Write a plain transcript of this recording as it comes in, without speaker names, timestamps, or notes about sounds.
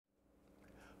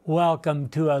Welcome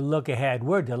to a look ahead.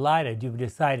 We're delighted you've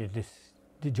decided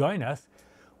to join us.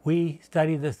 We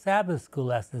study the Sabbath School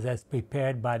lessons as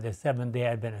prepared by the Seventh-day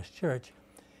Adventist Church.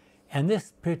 And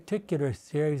this particular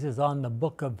series is on the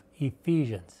book of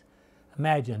Ephesians.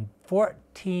 Imagine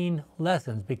 14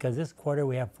 lessons, because this quarter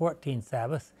we have 14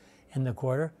 Sabbaths in the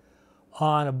quarter,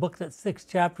 on a book that's 6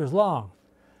 chapters long.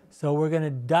 So we're going to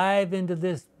dive into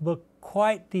this book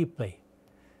quite deeply.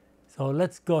 So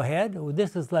let's go ahead.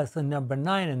 This is lesson number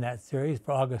 9 in that series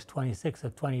for August 26th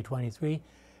of 2023.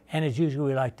 And as usual,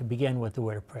 we like to begin with the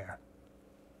word of prayer.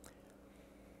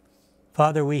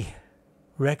 Father, we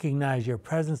recognize your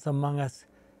presence among us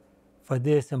for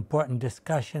this important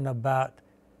discussion about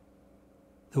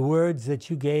the words that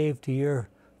you gave to your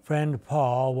friend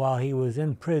Paul while he was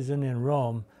in prison in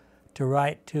Rome to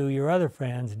write to your other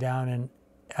friends down in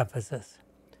Ephesus.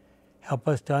 Help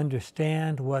us to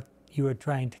understand what you are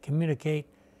trying to communicate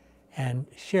and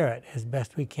share it as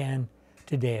best we can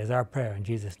today is our prayer in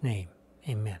Jesus' name.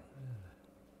 Amen.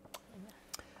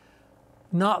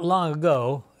 Not long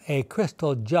ago, a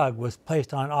crystal jug was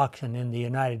placed on auction in the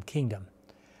United Kingdom.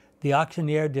 The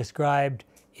auctioneer described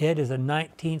it as a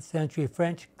 19th century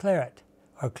French claret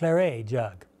or claret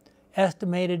jug,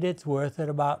 estimated its worth at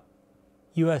about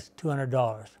US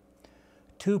 $200.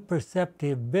 Two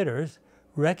perceptive bidders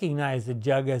recognized the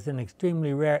jug as an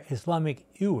extremely rare Islamic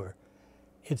ewer.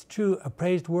 Its true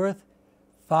appraised worth,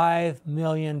 £5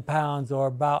 million, or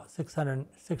about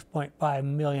 $6.5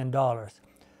 million.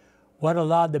 What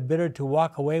allowed the bidder to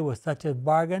walk away with such a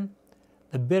bargain?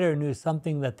 The bidder knew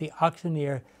something that the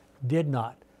auctioneer did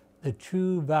not, the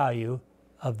true value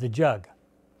of the jug.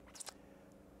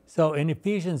 So in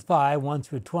Ephesians 5, 1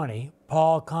 through 20,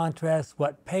 Paul contrasts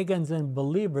what pagans and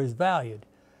believers valued.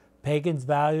 Pagans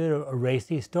valued a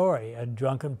racy story, a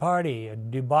drunken party, a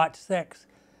debauched sex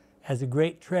as the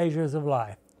great treasures of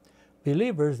life.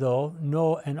 Believers, though,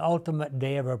 know an ultimate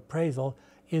day of appraisal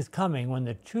is coming when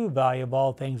the true value of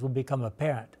all things will become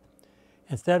apparent.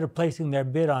 Instead of placing their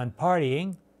bid on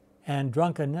partying and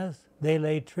drunkenness, they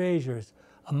lay treasures,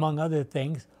 among other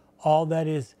things, all that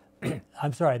is,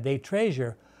 they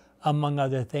treasure, among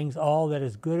other things, all that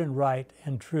is good and right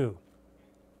and true.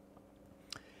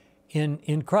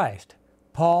 In Christ,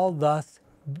 Paul thus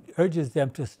urges them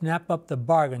to snap up the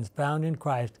bargains found in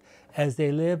Christ as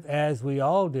they live, as we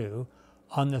all do,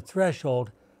 on the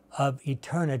threshold of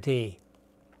eternity.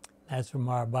 That's from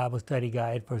our Bible study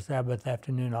guide for Sabbath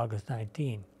afternoon, August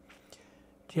 19.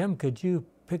 Jim, could you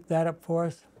pick that up for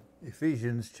us?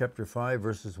 Ephesians chapter 5,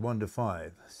 verses 1 to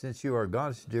 5. Since you are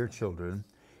God's dear children,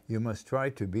 you must try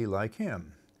to be like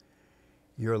Him.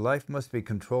 Your life must be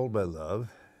controlled by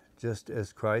love, just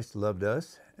as Christ loved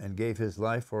us and gave His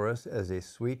life for us as a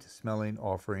sweet-smelling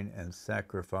offering and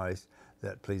sacrifice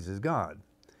that pleases God.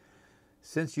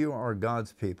 Since you are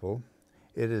God's people,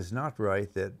 it is not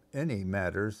right that any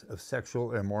matters of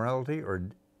sexual immorality or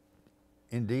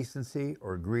indecency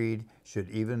or greed should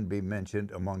even be mentioned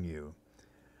among you.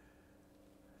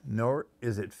 Nor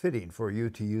is it fitting for you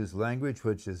to use language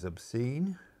which is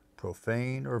obscene,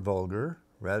 profane, or vulgar.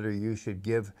 Rather, you should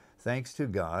give thanks to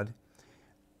God.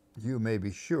 You may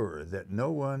be sure that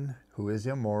no one who is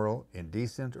immoral,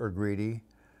 indecent, or greedy,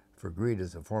 for greed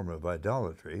is a form of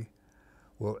idolatry,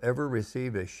 will ever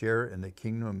receive a share in the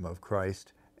kingdom of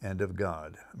Christ and of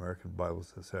God. American Bible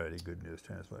Society Good News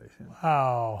Translation.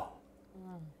 Wow.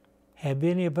 Have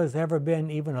any of us ever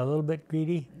been even a little bit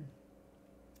greedy?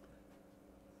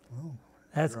 Well,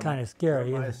 that's kind of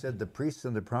scary. I said the priests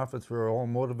and the prophets were all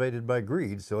motivated by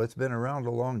greed, so it's been around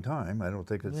a long time. I don't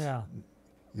think it's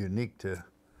unique to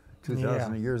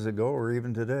 2,000 years ago or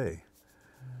even today.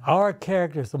 Our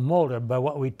characters are molded by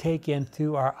what we take in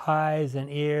through our eyes and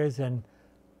ears, and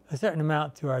a certain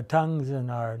amount through our tongues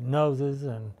and our noses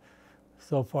and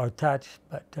so forth, touch,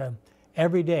 but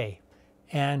every day.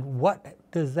 And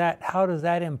how does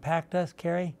that impact us,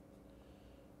 Carrie?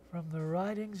 From the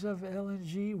writings of Ellen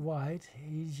G. White,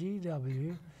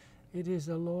 EGW, it is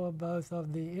a law both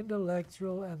of the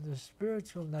intellectual and the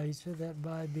spiritual nature that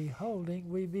by beholding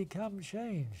we become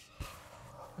changed.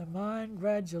 The mind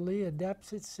gradually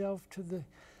adapts itself to the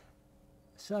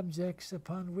subjects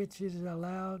upon which it is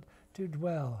allowed to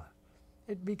dwell.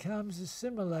 It becomes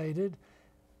assimilated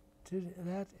to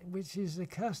that which is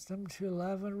accustomed to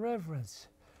love and reverence.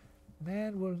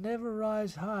 Man will never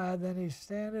rise higher than his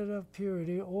standard of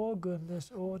purity or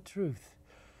goodness or truth.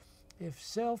 If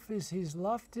self is his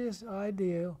loftiest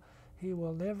ideal, he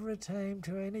will never attain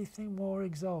to anything more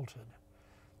exalted.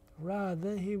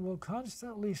 Rather, he will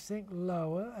constantly sink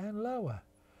lower and lower.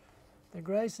 The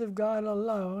grace of God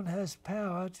alone has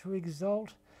power to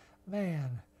exalt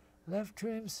man. Left to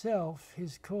himself,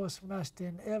 his course must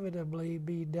inevitably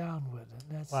be downward. And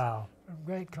that's Wow. from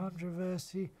Great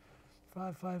Controversy,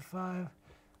 555,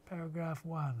 paragraph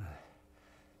 1.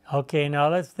 Okay, now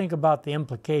let's think about the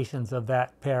implications of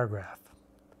that paragraph.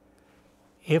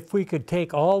 If we could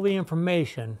take all the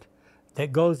information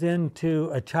that goes into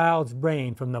a child's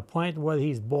brain from the point where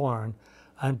he's born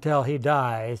until he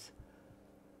dies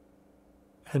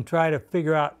and try to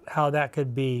figure out how that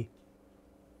could be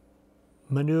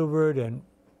maneuvered and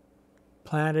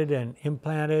planted and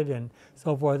implanted and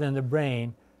so forth in the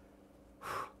brain,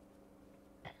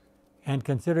 and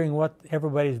considering what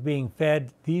everybody's being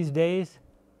fed these days,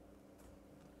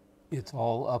 It's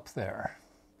all up there.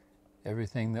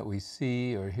 Everything that we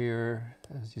see or hear,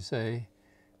 as you say,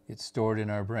 it's stored in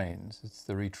our brains. It's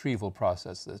the retrieval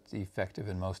process that's effective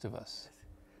in most of us.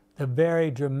 the very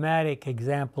dramatic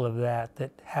example of that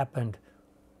happened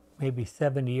maybe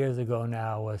 70 years ago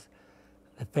now was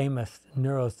the famous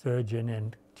neurosurgeon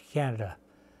in Canada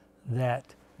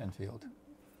that Enfield.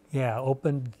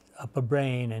 opened up a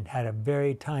brain and had a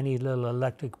very tiny little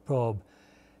electric probe,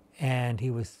 and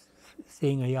he was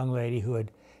seeing a young lady who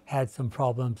had had some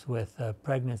problems with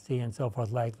pregnancy and so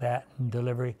forth like that and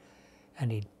delivery,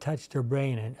 and he touched her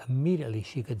brain and immediately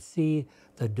she could see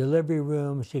the delivery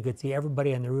room, she could see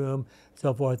everybody in the room,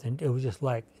 so forth, and it was just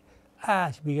like,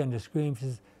 she began to scream. She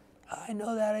says, I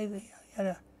know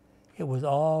that. It was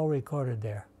all recorded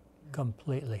there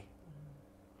completely.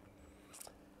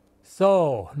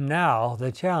 So now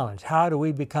the challenge, how do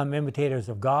we become imitators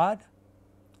of God?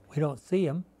 We don't see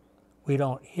him. We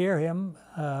don't hear him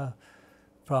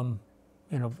from,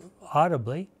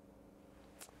 audibly.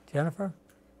 Jennifer?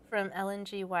 From Ellen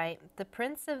G. White, the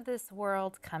prince of this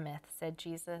world cometh, said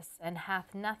Jesus, and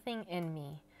hath nothing in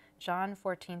me. John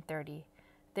 14:30.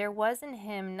 There was in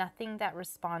him nothing that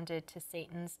responded to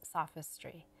Satan's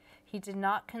sophistry. He did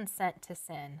not consent to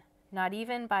sin. Not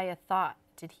even by a thought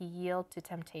did he yield to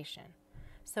temptation.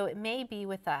 So it may be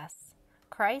with us.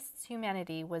 Christ's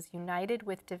humanity was united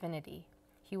with divinity.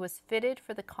 He was fitted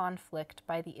for the conflict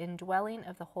by the indwelling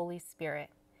of the Holy Spirit,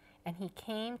 and he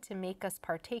came to make us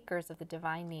partakers of the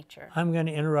divine nature. I'm going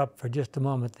to interrupt for just a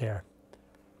moment there.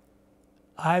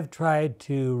 I've tried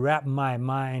to wrap my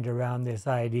mind around this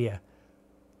idea.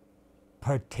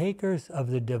 Partakers of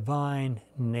the divine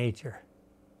nature.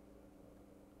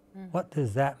 What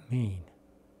does that mean?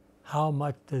 How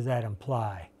much does that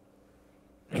imply?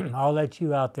 I'll let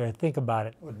you out there think about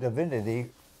it. Well,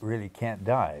 divinity really can't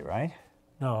die, right?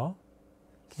 No.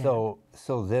 So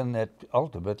then that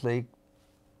ultimately,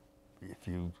 if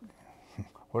you,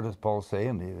 what does Paul say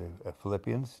in the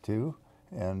Philippians 2?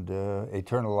 And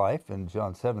eternal life in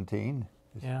John 17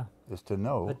 is to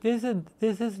know. But this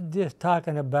isn't just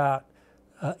talking about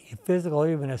physical or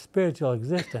even a spiritual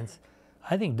existence.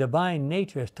 I think divine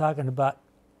nature is talking about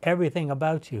everything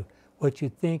about you, what you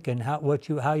think and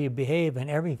how you behave and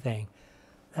everything.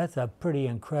 That's a pretty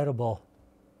incredible.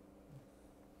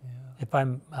 If I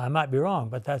might be wrong,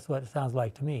 but that's what it sounds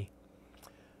like to me.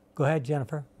 Go ahead,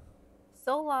 Jennifer.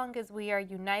 So long as we are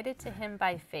united to him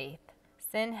by faith,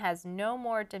 sin has no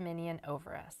more dominion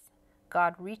over us.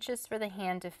 God reaches for the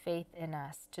hand of faith in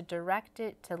us to direct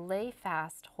it to lay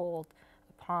fast hold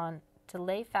upon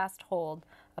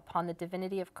the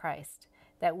divinity of Christ,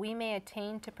 that we may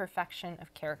attain to perfection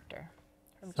of character.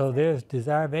 So there's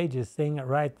Desire of Ages saying it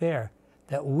right there,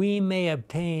 that we may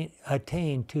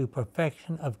attain to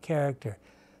perfection of character.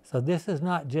 So this is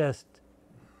not just,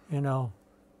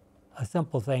 a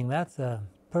simple thing. That's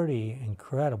pretty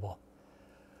incredible.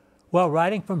 Well,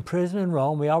 writing from prison in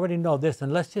Rome, we already know this,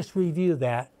 and let's just review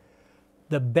that.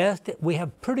 We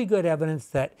have pretty good evidence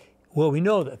that, we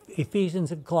know that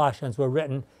Ephesians and Colossians were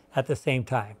written at the same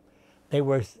time. They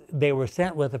were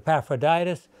sent with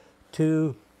Epaphroditus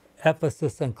to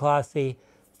Ephesus and Colossae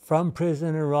from prison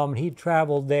in Rome. He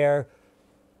traveled there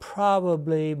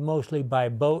probably mostly by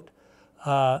boat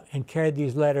and carried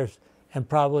these letters and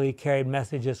probably carried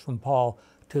messages from Paul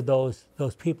to those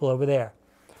people over there.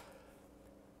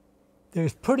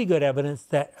 There's pretty good evidence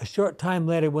that a short time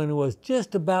later, when he was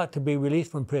just about to be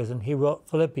released from prison, he wrote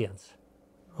Philippians,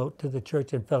 wrote to the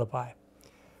church in Philippi.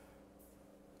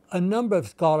 A number of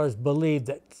scholars believe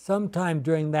that sometime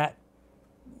during that,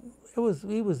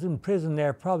 he was in prison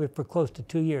there probably for close to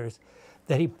 2 years,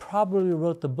 that he probably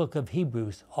wrote the book of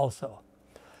Hebrews also.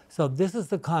 So this is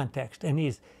the context, and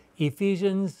these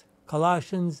Ephesians,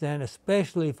 Colossians, and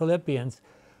especially Philippians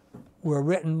were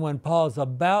written when Paul's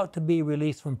about to be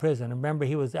released from prison. Remember,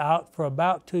 he was out for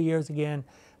about 2 years again,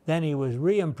 then he was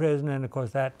re-imprisoned, and of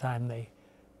course that time they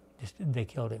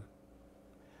killed him.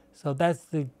 So that's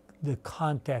the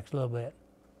context a little bit.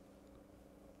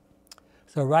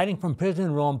 So writing from prison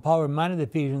in Rome, Paul reminded the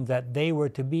Ephesians that they were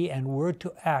to be and were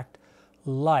to act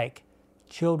like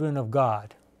children of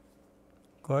God.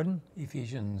 Gordon?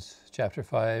 Ephesians chapter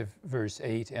 5, verse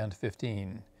 8 and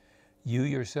 15. You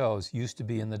yourselves used to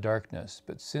be in the darkness,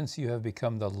 but since you have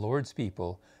become the Lord's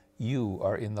people, you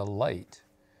are in the light.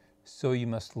 So you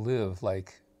must live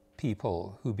like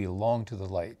people who belong to the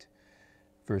light.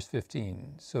 Verse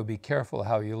 15. So be careful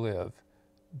how you live.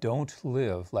 Don't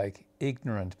live like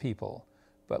ignorant people,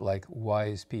 but like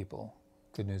wise people.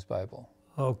 Good News Bible.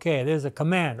 Okay, there's a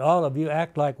command. All of you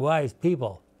act like wise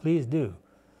people. Please do.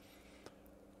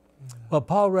 Well,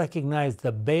 Paul recognized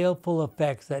the baleful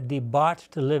effects that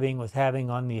debauched living was having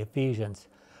on the Ephesians.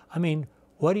 I mean,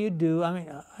 what do you do? I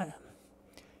mean,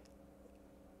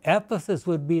 Ephesus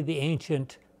would be the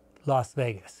ancient Las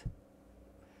Vegas.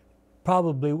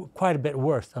 Probably quite a bit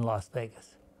worse than Las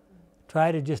Vegas.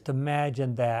 Try to just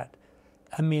imagine that.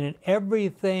 I mean, and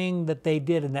everything that they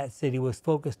did in that city was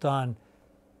focused on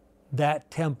that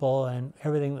temple and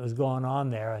everything that was going on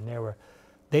there. And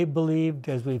they believed,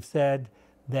 as we've said,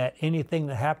 that anything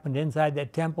that happened inside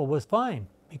that temple was fine,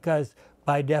 because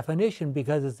by definition,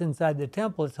 because it's inside the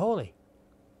temple, it's holy.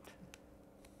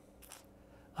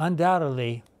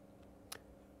 Undoubtedly,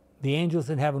 the angels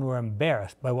in heaven were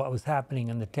embarrassed by what was happening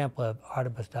in the temple of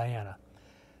Artemis Diana.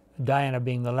 Diana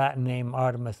being the Latin name,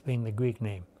 Artemis being the Greek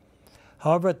name.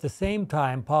 However, at the same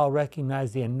time, Paul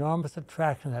recognized the enormous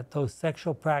attraction that those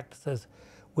sexual practices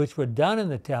which were done in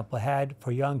the temple had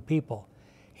for young people.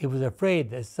 He was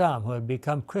afraid that some who had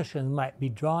become Christians might be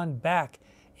drawn back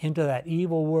into that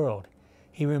evil world.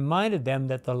 He reminded them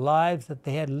that the lives that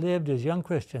they had lived as young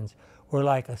Christians were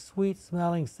like a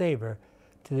sweet-smelling savor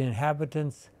to the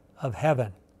inhabitants of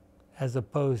heaven, as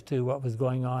opposed to what was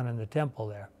going on in the temple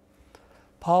there.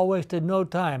 Paul wasted no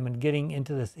time in getting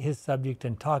into his subject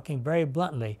and talking very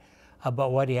bluntly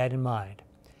about what he had in mind.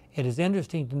 It is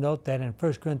interesting to note that in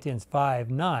 1 Corinthians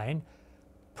 5:9,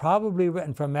 probably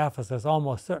written from Ephesus,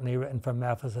 almost certainly written from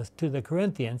Ephesus to the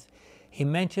Corinthians, he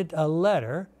mentioned a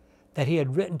letter that he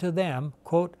had written to them,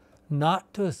 quote,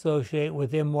 not to associate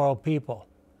with immoral people.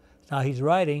 Now he's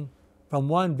writing from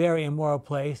one very immoral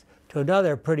place to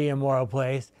another pretty immoral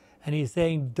place, and he's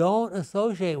saying, don't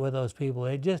associate with those people.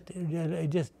 It just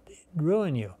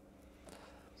ruin you.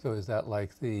 So is that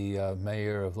like the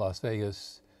mayor of Las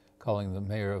Vegas calling the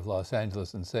mayor of Los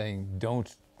Angeles and saying,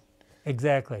 don't?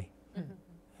 Exactly.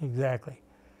 Mm-hmm. Exactly.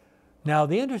 Now,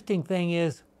 the interesting thing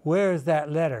is, where is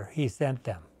that letter he sent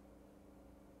them?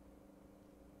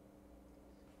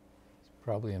 It's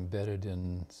probably embedded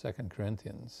in 2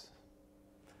 Corinthians.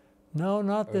 No,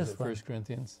 not or this is it one. 1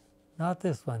 Corinthians? Not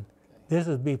this one. This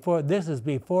is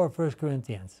before 1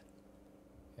 Corinthians.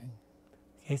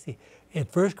 Okay, see, in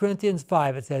 1 Corinthians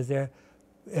 5, it says there,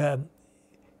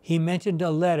 he mentioned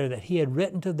a letter that he had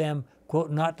written to them,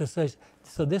 quote, not to such.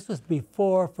 So this was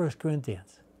before 1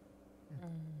 Corinthians.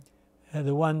 Mm.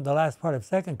 The last part of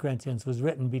 2 Corinthians was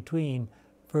written between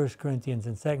 1 Corinthians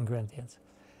and 2 Corinthians.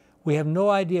 We have no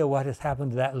idea what has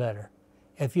happened to that letter.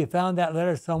 If you found that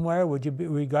letter somewhere, would you be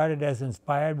regarded as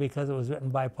inspired because it was written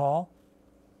by Paul?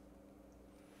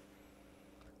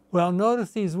 Well,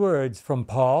 notice these words from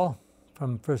Paul,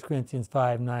 from 1 Corinthians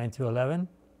 5:9-11.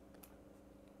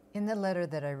 In the letter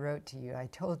that I wrote to you, I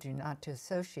told you not to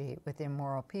associate with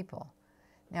immoral people.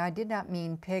 Now, I did not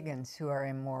mean pagans who are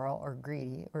immoral or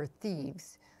greedy or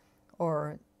thieves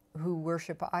or who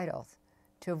worship idols.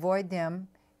 To avoid them,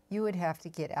 you would have to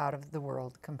get out of the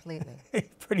world completely.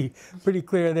 pretty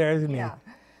clear there, isn't it? Yeah.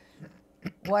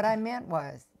 What I meant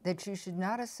was that you should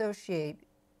not associate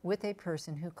with a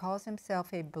person who calls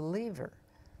himself a believer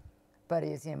but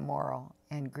is immoral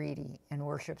and greedy and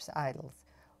worships idols,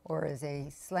 or is a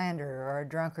slanderer or a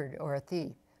drunkard or a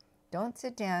thief. Don't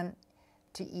sit down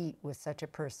to eat with such a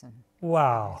person.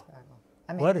 Wow.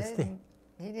 I mean, what a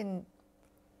he didn't.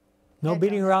 No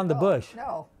beating around the bush.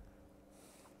 No.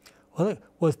 Well,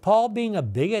 was Paul being a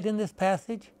bigot in this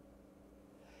passage?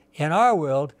 In our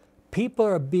world, people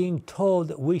are being told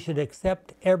that we should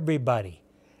accept everybody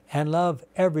and love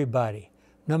everybody,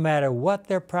 no matter what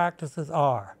their practices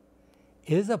are.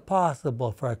 Is it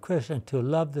possible for a Christian to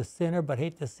love the sinner but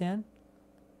hate the sin?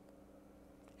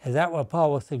 Is that what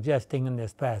Paul was suggesting in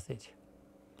this passage?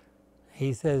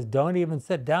 He says, don't even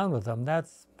sit down with them.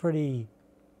 That's pretty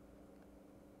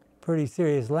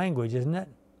serious language, isn't it?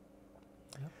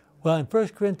 Yep. Well, in 1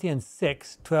 Corinthians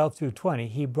 6:12-20,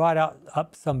 he brought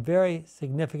up some very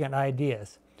significant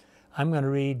ideas. I'm going to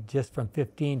read just from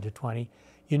 15-20.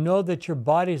 You know that your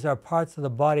bodies are parts of the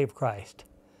body of Christ.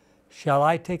 Shall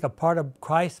I take a part of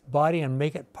Christ's body and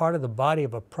make it part of the body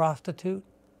of a prostitute?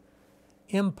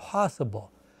 Impossible.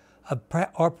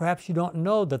 Or perhaps you don't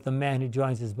know that the man who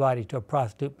joins his body to a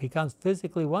prostitute becomes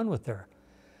physically one with her.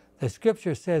 The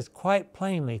scripture says quite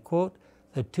plainly, quote,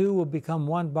 the two will become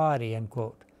one body, end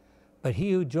quote. But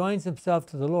he who joins himself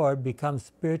to the Lord becomes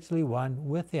spiritually one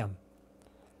with him.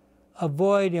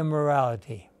 Avoid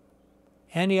immorality.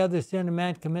 Any other sin a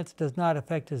man commits does not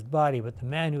affect his body, but the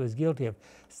man who is guilty of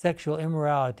sexual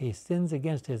immorality sins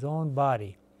against his own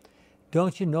body.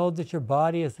 Don't you know that your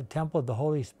body is the temple of the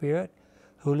Holy Spirit,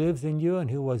 who lives in you and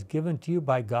who was given to you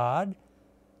by God?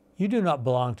 You do not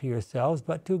belong to yourselves,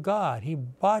 but to God. He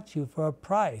bought you for a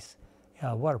price.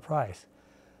 Yeah, what a price.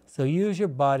 So use your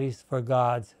bodies for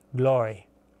God's glory.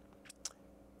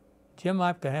 Jim,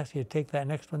 I'm going to ask you to take that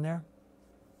next one there.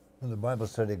 In the Bible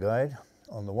Study Guide,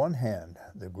 on the one hand,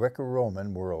 the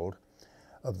Greco-Roman world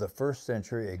of the first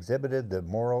century exhibited the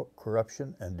moral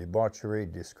corruption and debauchery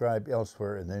described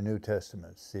elsewhere in the New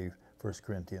Testament. See 1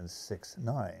 Corinthians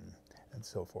 6:9 and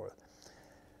so forth.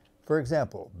 For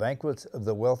example, banquets of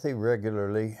the wealthy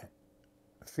regularly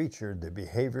featured the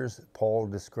behaviors Paul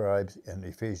describes in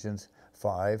Ephesians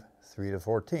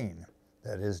 5:3-14.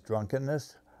 That is,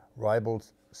 drunkenness, ribald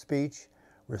speech,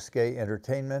 risque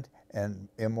entertainment, and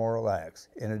immoral acts.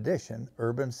 In addition,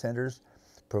 urban centers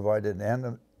provided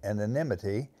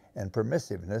anonymity and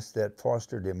permissiveness that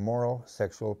fostered immoral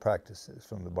sexual practices,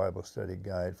 from the Bible Study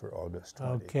Guide for August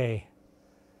 20. Okay.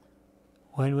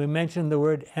 When we mention the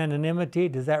word anonymity,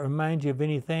 does that remind you of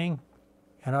anything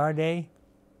in our day?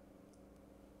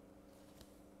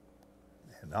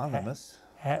 Anonymous.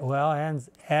 Well,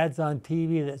 ads on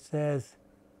TV that says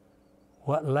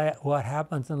what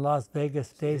happens in Las Vegas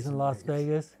stays in Las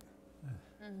Vegas.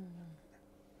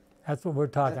 That's what we're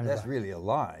talking about. That's really a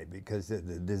lie, because the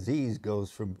disease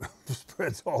goes from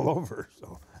spreads all over.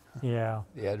 So yeah,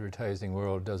 The advertising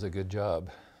world does a good job.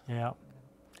 yeah.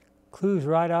 Clues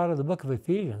right out of the book of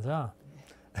Ephesians, huh?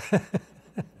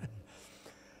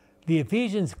 The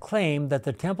Ephesians claimed that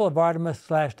the temple of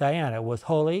Artemis/Diana was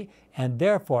holy, and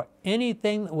therefore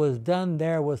anything that was done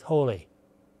there was holy.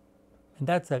 And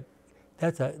that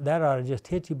ought to just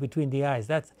hit you between the eyes.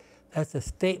 That's a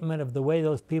statement of the way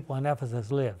those people in Ephesus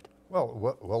lived.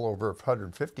 well over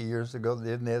 150 years ago,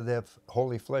 didn't they have that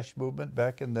holy flesh movement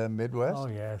back in the Midwest? Oh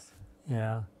yes,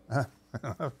 yeah.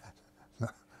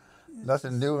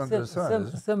 Nothing new under the sun.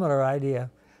 Is it? Similar idea.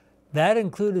 That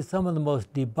included some of the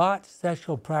most debauched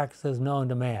sexual practices known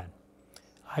to man.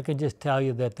 I can just tell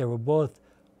you that there were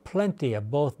plenty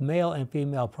of both male and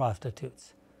female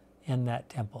prostitutes in that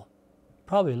temple.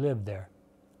 Probably lived there.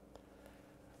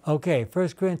 Okay,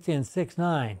 1 Corinthians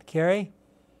 6:9. Carrie?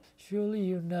 Surely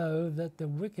you know that the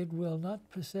wicked will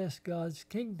not possess God's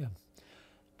kingdom.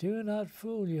 Do not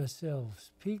fool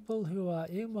yourselves. People who are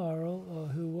immoral or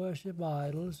who worship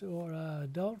idols or are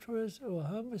adulterers or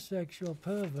homosexual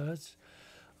perverts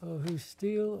or who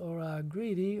steal or are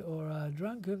greedy or are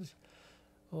drunkards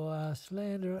or are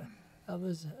slander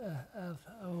others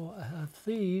or are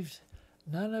thieves,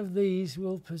 none of these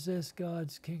will possess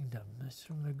God's kingdom. That's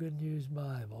from the Good News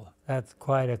Bible. That's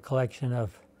quite a collection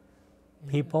of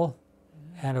people.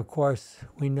 Yeah. And of course,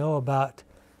 we know about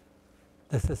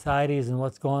the societies and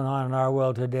what's going on in our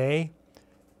world today.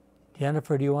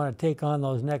 Jennifer, do you want to take on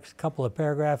those next couple of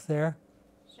paragraphs there?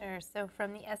 Sure. So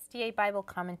from the SDA Bible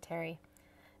Commentary,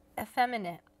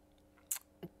 effeminate,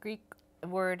 Greek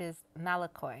word is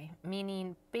malakoi,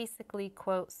 meaning basically,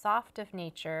 quote, soft of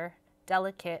nature,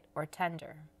 delicate, or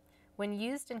tender. When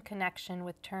used in connection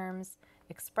with terms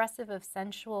expressive of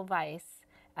sensual vice,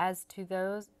 as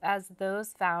those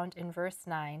found in verse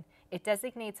 9, it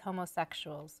designates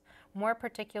homosexuals, more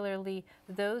particularly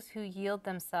those who yield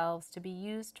themselves to be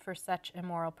used for such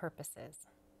immoral purposes.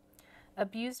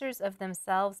 Abusers of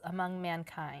themselves among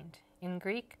mankind, in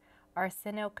Greek,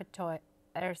 arsenokoitai,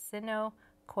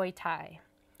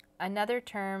 another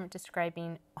term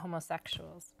describing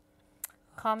homosexuals.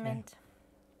 Comment.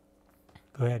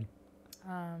 Okay. Go ahead.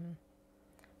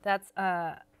 That's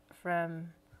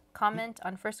from comment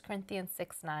on 1 Corinthians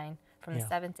 6:9 from the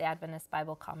Seventh-day Adventist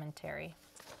Bible Commentary.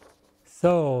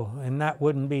 So, and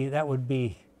would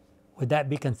that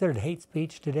be considered hate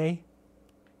speech today?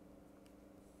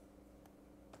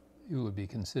 It would be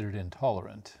considered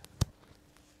intolerant.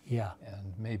 Yeah.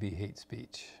 And maybe hate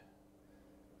speech.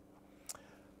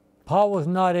 Paul was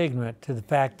not ignorant to the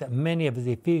fact that many of his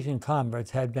Ephesian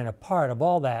converts had been a part of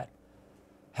all that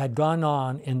had gone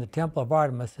on in the temple of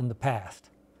Artemis in the past.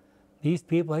 These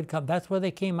people had come, that's where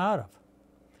they came out of.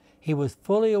 He was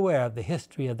fully aware of the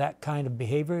history of that kind of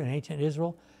behavior in ancient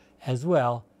Israel, as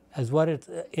well as what its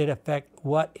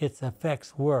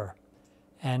effects were.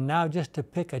 And now, just to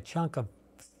pick a chunk of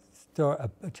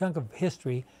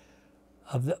history,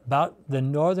 about the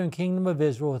northern kingdom of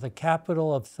Israel with the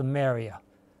capital of Samaria.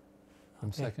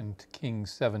 From 2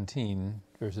 Kings 17,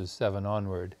 verses 7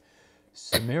 onward.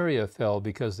 Samaria fell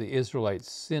because the Israelites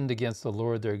sinned against the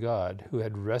Lord their God, who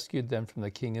had rescued them from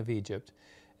the king of Egypt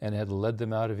and had led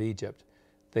them out of Egypt.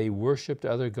 They worshipped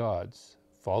other gods,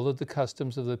 followed the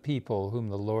customs of the people whom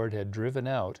the Lord had driven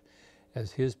out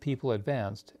as his people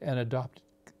advanced, and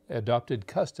adopted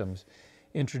customs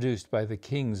introduced by the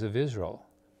kings of Israel.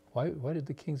 Why did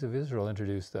the kings of Israel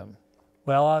introduce them?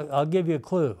 Well, I'll give you a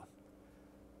clue.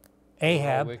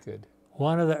 Ahab, Wicked.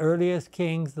 one of the earliest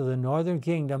kings of the northern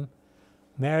kingdom,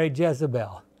 married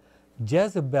Jezebel.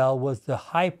 Jezebel was the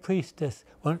high priestess.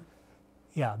 The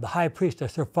high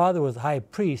priestess. Her father was the high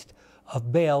priest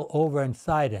of Baal over in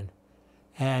Sidon,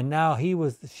 and now she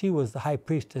was the high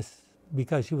priestess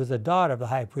because she was a daughter of the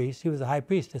high priest. She was the high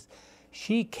priestess.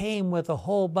 She came with a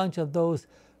whole bunch of those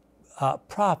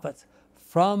prophets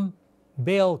from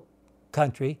Baal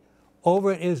country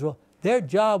over in Israel. Their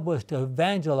job was to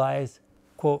evangelize,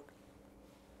 quote,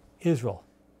 Israel.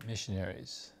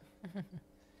 Missionaries.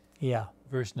 Yeah.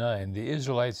 Verse 9, the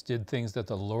Israelites did things that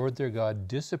the Lord their God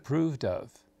disapproved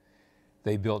of.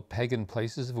 They built pagan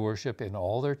places of worship in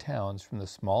all their towns, from the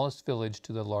smallest village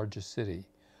to the largest city.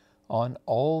 On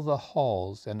all the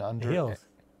halls and under hills.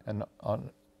 And on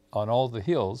all the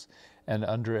hills and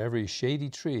under every shady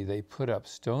tree they put up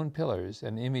stone pillars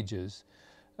and images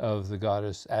of the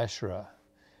goddess Asherah,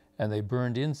 and they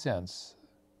burned incense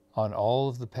on all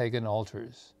of the pagan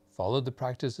altars, followed the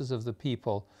practices of the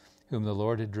people whom the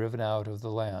Lord had driven out of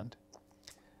the land.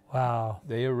 Wow.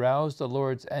 They aroused the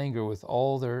Lord's anger with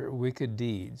all their wicked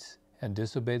deeds and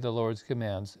disobeyed the Lord's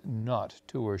commands not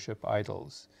to worship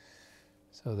idols.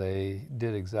 So they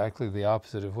did exactly the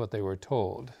opposite of what they were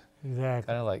told. Exactly.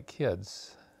 Kind of like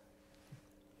kids.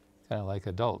 Kind of like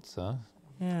adults, huh?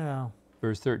 Yeah.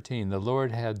 Verse 13, the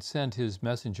Lord had sent his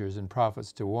messengers and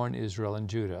prophets to warn Israel and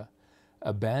Judah,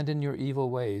 abandon your evil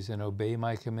ways and obey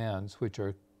my commands, which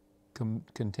are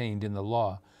contained in the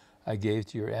law I gave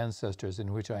to your ancestors and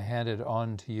which I handed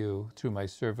on to you through my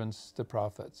servants the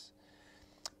prophets.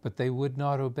 But they would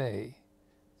not obey.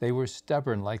 They were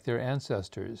stubborn like their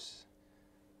ancestors,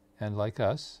 and like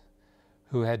us,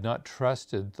 who had not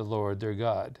trusted the Lord their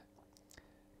God.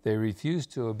 They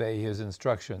refused to obey his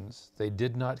instructions. They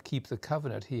did not keep the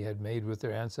covenant he had made with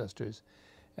their ancestors,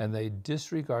 and they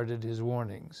disregarded his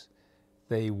warnings.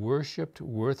 They worshipped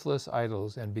worthless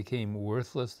idols and became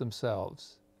worthless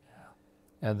themselves.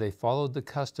 And they followed the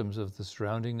customs of the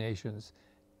surrounding nations,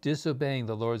 disobeying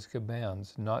the Lord's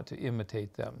commands not to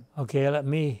imitate them. Okay, let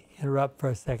me interrupt for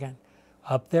a second.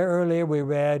 Up there earlier we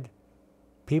read,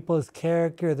 people's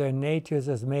character, their natures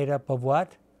is made up of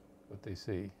what? What they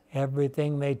see.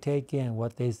 Everything they take in,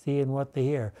 what they see and what they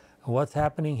hear. And what's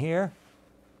happening here?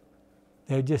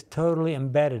 They're just totally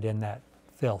embedded in that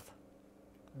filth.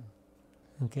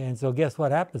 Okay, and so guess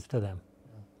what happens to them?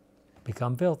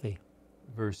 Become filthy.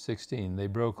 Verse 16, they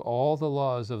broke all the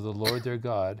laws of the Lord their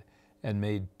God and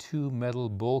made 2 metal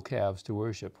bull calves to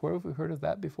worship. Where have we heard of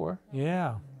that before?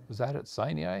 Yeah. Was that at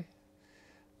Sinai?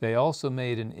 They also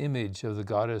made an image of the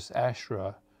goddess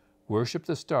Asherah, worshiped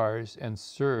the stars, and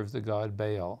served the god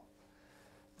Baal.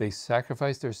 They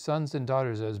sacrificed their sons and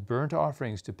daughters as burnt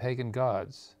offerings to pagan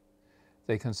gods.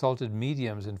 They consulted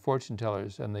mediums and fortune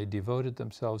tellers, and they devoted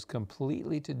themselves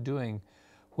completely to doing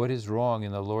what is wrong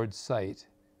in the Lord's sight,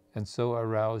 and so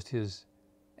aroused his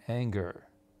anger.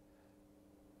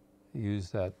 Use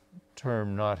that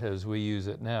term not as we use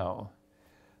it now.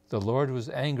 The Lord was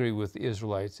angry with the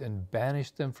Israelites and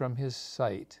banished them from his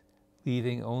sight,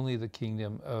 leaving only the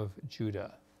kingdom of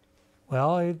Judah.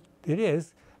 Well, it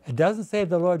is. It doesn't say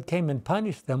the Lord came and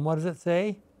punished them. What does it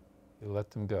say? He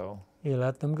let them go. He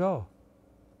let them go.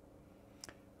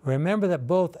 Remember that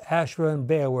both Asherah and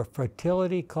Baal were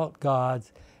fertility cult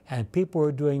gods, and people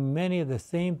were doing many of the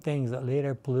same things that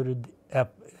later polluted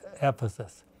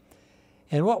Ephesus.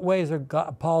 In what ways are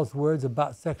Paul's words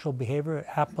about sexual behavior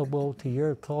applicable to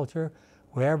your culture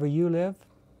wherever you live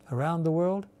around the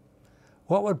world?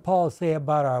 What would Paul say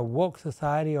about our woke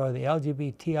society or the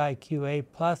LGBTIQA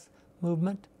plus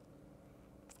movement?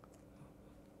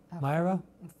 Myra?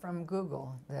 From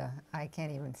Google, I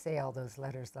can't even say all those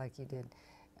letters like you did.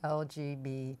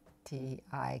 LGBTIQA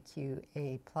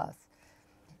plus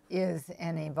is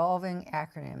an evolving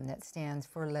acronym that stands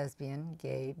for lesbian,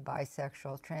 gay,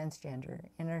 bisexual, transgender,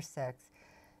 intersex,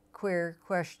 queer,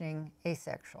 questioning,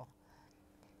 asexual.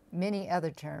 Many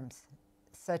other terms,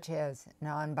 such as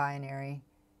non-binary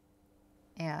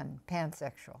and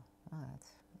pansexual. Oh,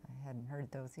 I hadn't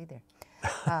heard those either.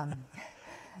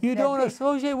 You don't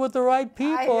associate with the right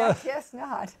people. I guess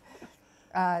not.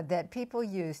 that people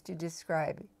use to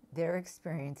describe their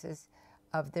experiences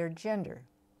of their gender,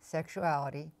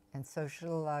 sexuality, and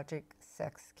sociologic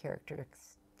sex characters.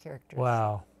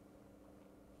 Wow.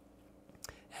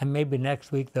 And maybe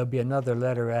next week there'll be another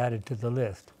letter added to the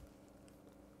list.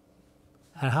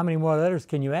 And how many more letters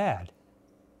can you add?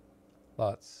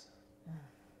 Lots.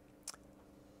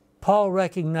 Paul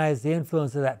recognized the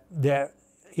influence of their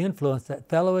influence that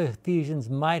fellow Ephesians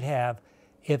might have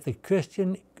if the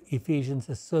Christian Ephesians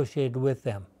associated with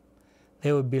them.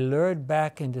 They would be lured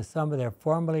back into some of their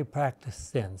formerly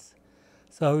practiced sins.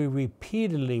 So he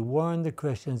repeatedly warned the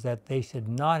Christians that they should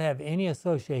not have any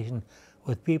association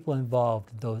with people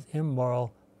involved in those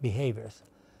immoral behaviors.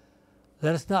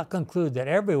 Let us not conclude that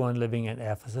everyone living in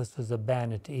Ephesus was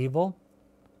abandoned to evil.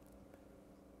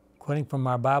 Quoting from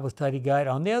our Bible study guide,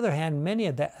 on the other hand, many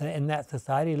in that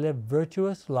society lived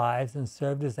virtuous lives and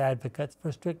served as advocates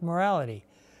for strict morality.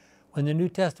 When the New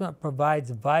Testament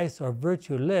provides vice or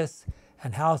virtue lists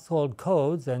and household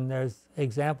codes, and there's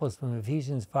examples from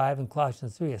Ephesians 5 and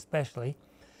Colossians 3 especially,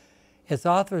 its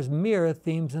authors mirror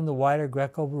themes in the wider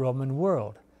Greco-Roman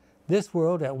world. This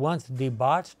world, at once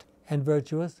debauched and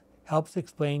virtuous, helps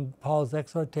explain Paul's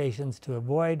exhortations to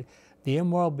avoid the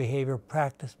immoral behavior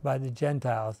practiced by the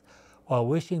Gentiles, while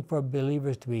wishing for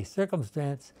believers to be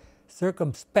circumspect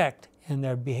in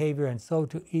their behavior and so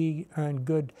to earn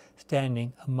good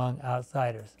standing among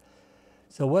outsiders.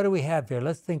 So what do we have here?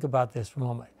 Let's think about this for a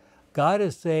moment. God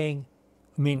is saying,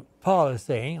 Paul is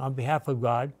saying on behalf of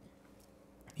God,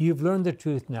 you've learned the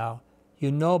truth now.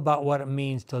 You know about what it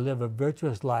means to live a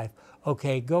virtuous life.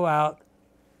 Okay, go out.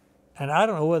 And I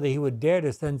don't know whether he would dare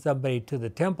to send somebody to the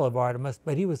temple of Artemis,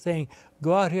 but he was saying,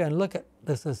 go out here and look at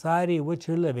the society in which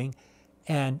you're living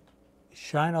and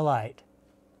shine a light.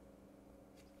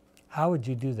 How would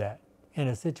you do that in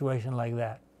a situation like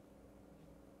that?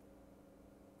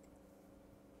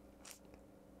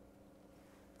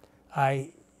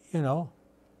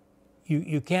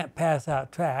 You can't pass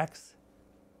out tracts.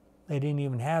 They didn't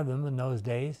even have them in those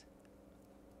days.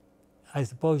 I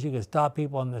suppose you could stop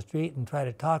people on the street and try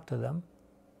to talk to them.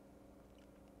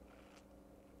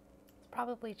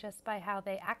 Probably just by how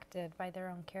they acted, by their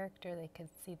own character, they could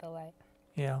see the light.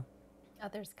 Yeah.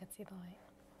 Others could see the light.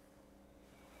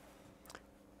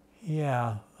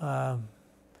 Yeah.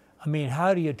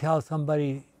 How do you tell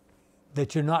somebody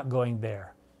that you're not going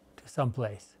there to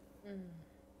someplace?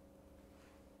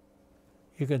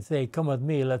 You can say, come with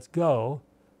me, let's go.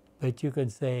 But you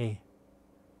could say,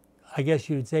 I guess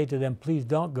you'd say to them, please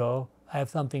don't go. I have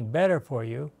something better for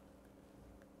you.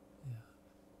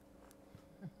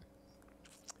 Yeah.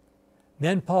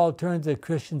 Then Paul turned to the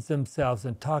Christians themselves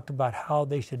and talked about how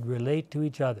they should relate to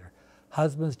each other.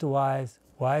 Husbands to wives,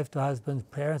 wives to husbands,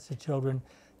 parents to children,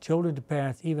 children to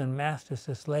parents, even masters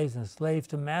to slaves, and slaves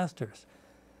to masters.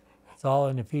 It's all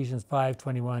in Ephesians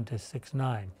 5:21 to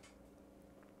 6:9.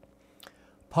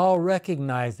 Paul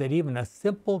recognized that even a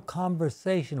simple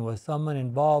conversation with someone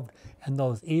involved in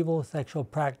those evil sexual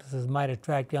practices might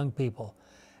attract young people.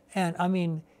 And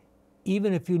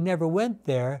even if you never went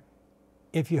there,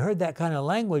 if you heard that kind of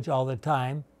language all the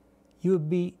time, you would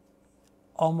be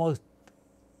almost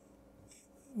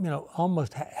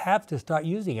have to start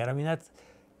using it. That's,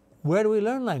 where do we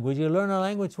learn language? You learn our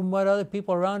language from what other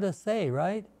people around us say,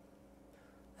 right?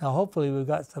 Now, hopefully we've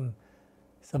got some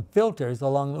filters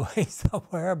along the way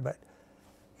somewhere, but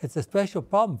it's a special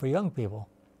problem for young people.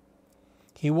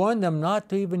 He warned them not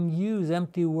to even use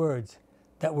empty words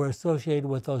that were associated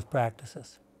with those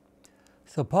practices.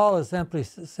 So Paul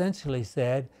essentially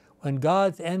said, when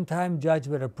God's end-time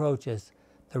judgment approaches,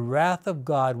 the wrath of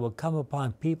God will come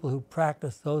upon people who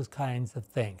practice those kinds of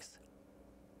things.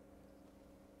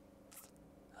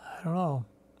 I don't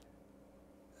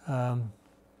know.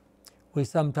 We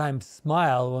sometimes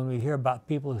smile when we hear about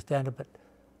people who stand up at,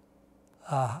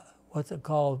 what's it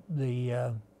called,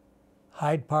 the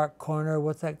Hyde Park corner,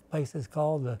 what's that place is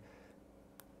called? The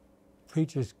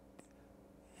preachers,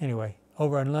 anyway,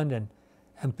 over in London.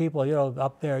 And people,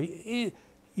 up there,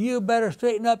 you better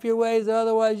straighten up your ways,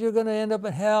 otherwise you're going to end up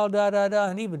in hell,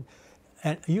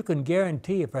 And you can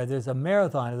guarantee if there's a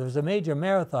marathon, if there's a major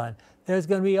marathon, there's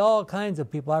going to be all kinds of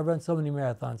people. I've run so many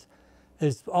marathons.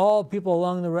 There's all people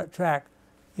along the track,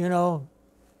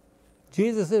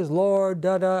 Jesus is Lord,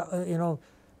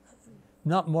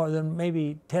 not more than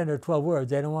maybe 10 or 12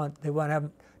 words. They don't want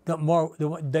to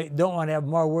have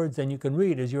more words than you can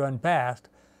read as you run past.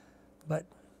 But,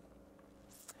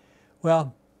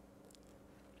 well,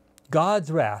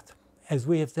 God's wrath, as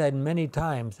we have said many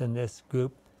times in this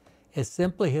group, is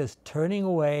simply his turning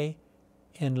away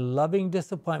in loving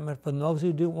disappointment from those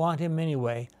who do want him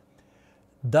anyway.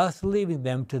 thus leaving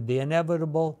them to the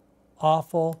inevitable,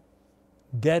 awful,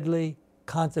 deadly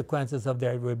consequences of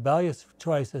their rebellious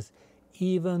choices,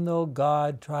 even though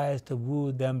God tries to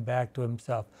woo them back to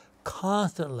himself.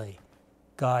 Constantly,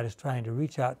 God is trying to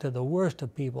reach out to the worst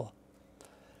of people.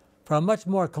 For a much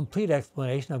more complete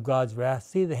explanation of God's wrath,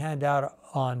 see the handout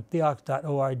on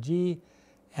theox.org,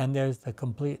 and there's the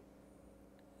complete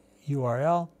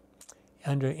URL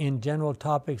under In General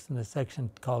Topics in the section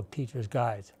called Teacher's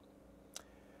Guides.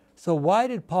 So why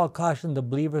did Paul caution the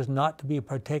believers not to be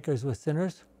partakers with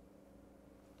sinners?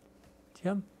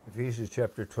 Jim? Ephesians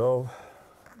chapter 5,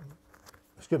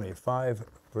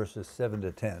 verses 7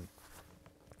 to 10.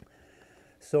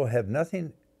 So have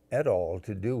nothing at all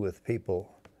to do with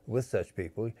such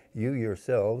people. You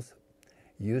yourselves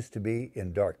used to be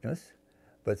in darkness,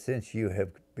 but since you have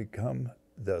become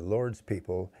the Lord's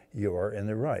people, you are in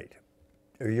the light.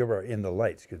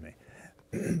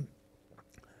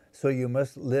 So you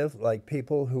must live like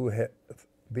people who who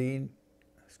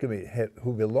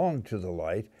belong to the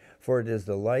light, for it is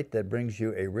the light that brings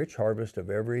you a rich harvest of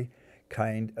every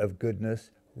kind of goodness,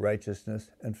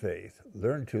 righteousness, and faith.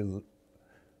 Try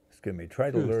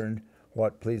to learn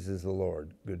what pleases the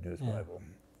Lord. Good News Bible.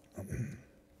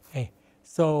 Hey,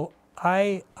 so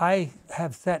I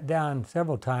have sat down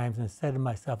several times and said to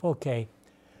myself, okay,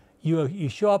 you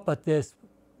show up at this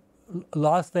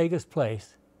Las Vegas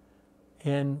place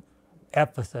in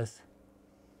Ephesus,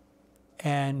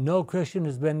 and no Christian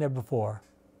has been there before,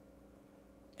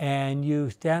 and you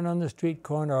stand on the street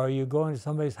corner or you go into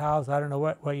somebody's house, I don't know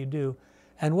what you do,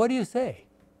 and what do you say?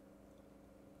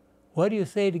 What do you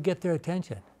say to get their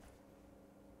attention?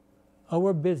 Oh,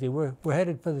 we're busy. We're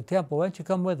headed for the temple. Why don't you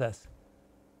come with us?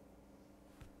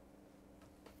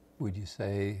 Would you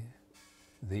say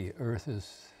the earth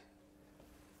is,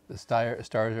 the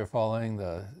stars are falling,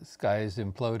 the sky is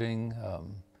imploding,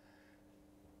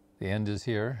 the end is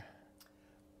here?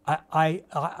 I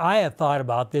have thought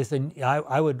about this, and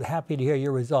I would be happy to hear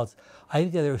your results. I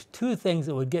think that there's two things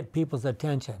that would get people's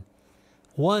attention.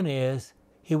 One is,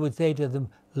 he would say to them,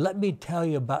 let me tell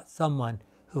you about someone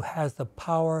who has the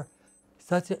power,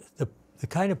 the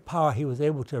kind of power he was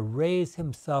able to raise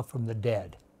himself from the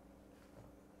dead.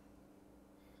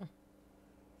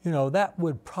 You know, that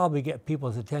would probably get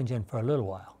people's attention for a little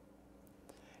while.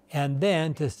 And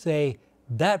then to say,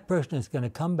 that person is going to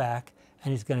come back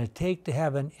and he's going to take to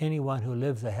heaven anyone who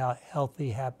lives a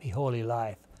healthy, happy, holy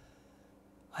life.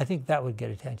 I think that would get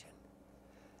attention.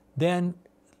 Then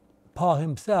Paul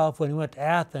himself, when he went to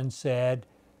Athens, said,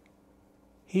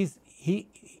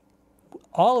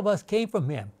 all of us came from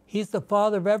him. He's the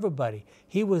father of everybody.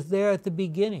 He was there at the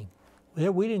beginning.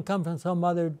 We didn't come from some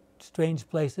other strange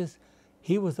places.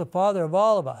 He was the father of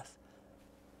all of us.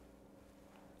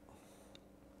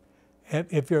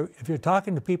 If you're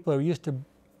talking to people who are used to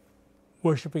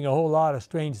worshiping a whole lot of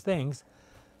strange things,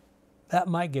 that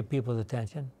might get people's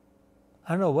attention.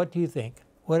 I don't know, what do you think?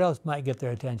 What else might get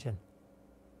their attention?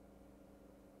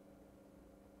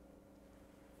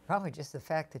 Probably just the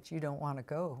fact that you don't want to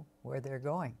go where they're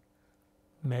going.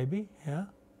 Maybe, yeah.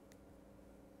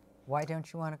 Why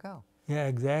don't you want to go? Yeah,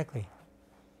 exactly.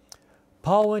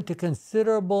 Paul went to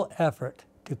considerable effort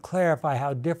to clarify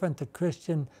how different the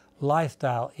Christian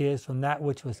lifestyle is from that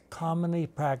which was commonly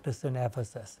practiced in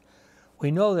Ephesus. We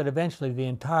know that eventually the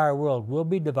entire world will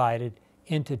be divided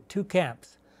into two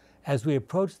camps. As we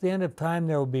approach the end of time,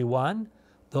 there will be one,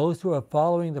 those who are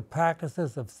following the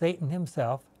practices of Satan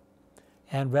himself,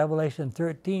 and Revelation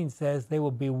 13 says they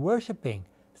will be worshiping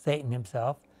Satan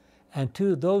himself, and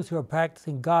two, those who are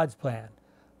practicing God's plan.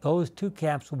 Those two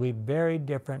camps will be very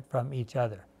different from each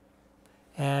other.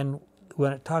 And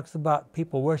when it talks about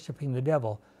people worshiping the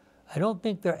devil, I don't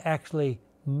think they actually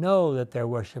know that they're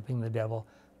worshiping the devil.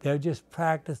 They're just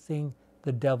practicing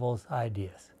the devil's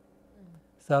ideas.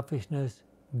 Selfishness,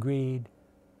 greed.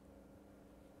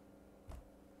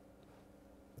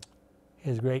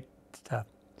 Is great stuff.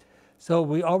 So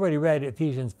we already read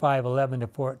Ephesians 5:11 to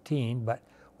 14, but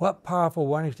what powerful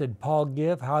warnings did Paul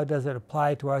give? How does it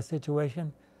apply to our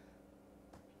situation?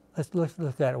 Let's look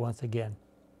at it once again.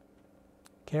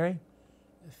 Carrie?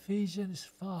 Ephesians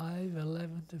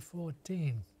 5:11 to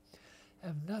 14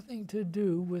 have nothing to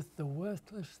do with the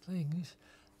worthless things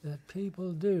that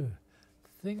people do,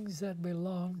 things that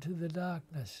belong to the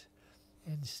darkness.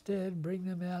 Instead, bring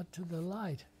them out to the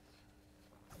light.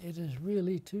 It is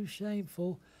really too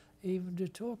shameful even to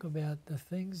talk about the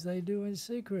things they do in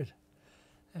secret.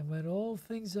 And when all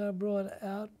things are brought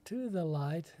out to the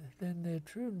light, then their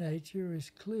true nature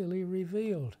is clearly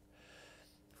revealed.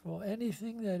 For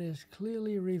anything that is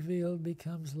clearly revealed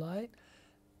becomes light,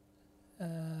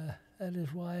 That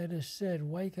is why it is said,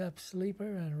 "Wake up, sleeper,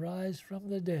 and rise from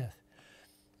the death,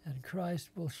 and Christ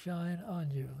will shine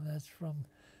on you." That's from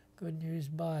Good News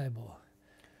Bible.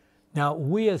 Now,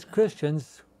 we as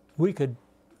Christians, we could,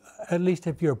 at least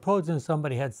if you're opposing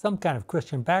somebody who had some kind of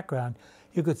Christian background,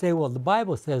 you could say, well, the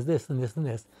Bible says this and this and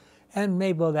this, and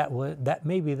maybe that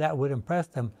would impress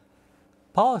them.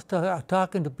 Paul is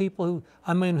talking to people who,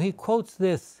 I mean, he quotes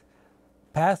this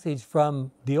passage from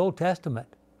the Old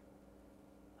Testament.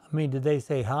 I mean, did they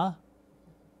say, huh?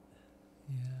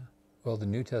 Yeah. Well, the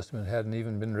New Testament hadn't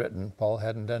even been written. Paul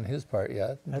hadn't done his part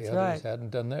yet. That's the others hadn't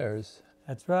done theirs.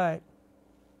 That's right.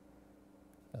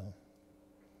 So.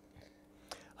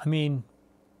 I mean,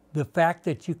 the fact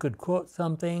that you could quote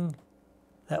something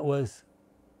that was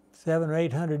 700 or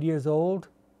 800 years old,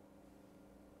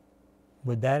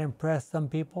 would that impress some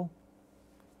people?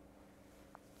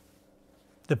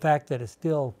 The fact that it's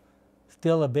still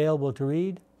available to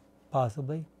read?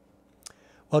 Possibly.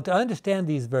 Well, to understand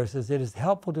these verses, it is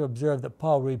helpful to observe that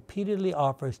Paul repeatedly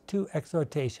offers two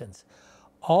exhortations,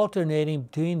 alternating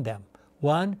between them.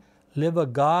 One, live a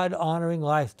God-honoring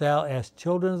lifestyle as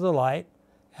children of the light,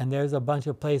 and there's a bunch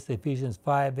of places, Ephesians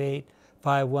 5:8,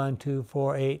 5:1, 2,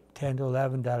 4, 8, 10 to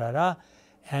 11,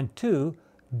 And two,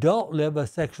 don't live a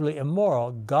sexually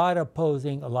immoral,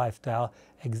 God-opposing lifestyle,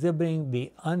 exhibiting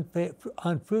the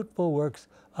unfruitful works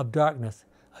of darkness.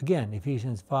 Again,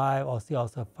 Ephesians 5, I'll see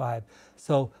also 5.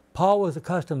 So Paul was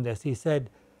accustomed to this. He said,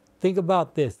 think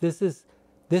about this. This is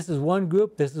one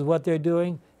group, this is what they're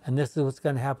doing, and this is what's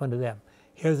going to happen to them.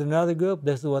 Here's another group,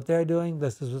 this is what they're doing,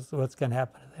 this is what's going to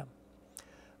happen to them.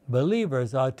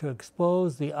 Believers are to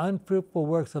expose the unfruitful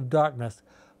works of darkness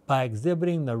by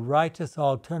exhibiting the righteous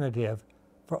alternative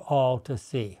for all to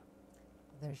see.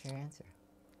 There's your answer.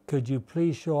 Could you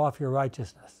please show off your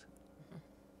righteousness?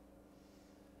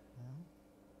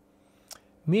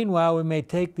 Meanwhile, we may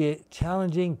take the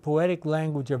challenging poetic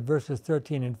language of verses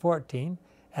 13 and 14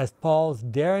 as Paul's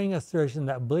daring assertion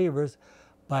that believers,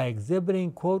 by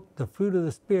exhibiting, quote, the fruit of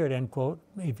the Spirit, end quote,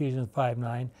 Ephesians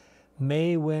 5:9,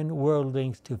 may win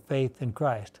worldlings to faith in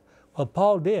Christ. Well,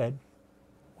 Paul did.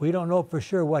 We don't know for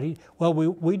sure what he... Well,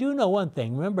 we do know one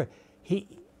thing. Remember, he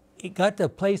got to a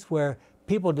place where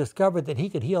people discovered that he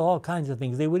could heal all kinds of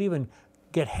things. They would even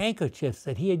get handkerchiefs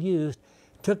that he had used,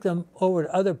 took them over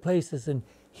to other places and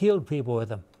healed people with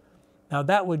them. Now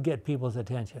that would get people's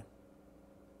attention.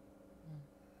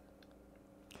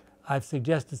 I've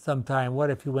suggested sometime,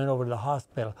 what if you went over to the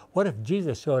hospital? What if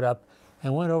Jesus showed up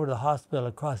and went over to the hospital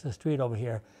across the street over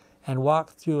here and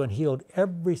walked through and healed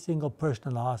every single person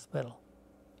in the hospital?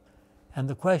 And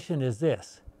the question is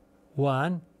this.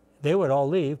 One, they would all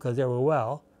leave because they were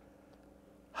well.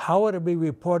 How would it be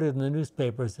reported in the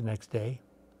newspapers the next day?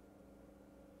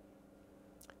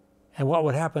 And what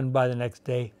would happen by the next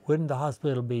day? Wouldn't the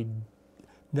hospital be,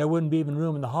 there wouldn't be even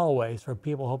room in the hallways for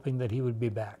people hoping that he would be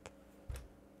back.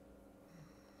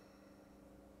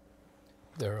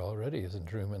 There already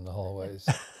isn't room in the hallways.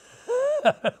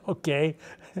 Okay.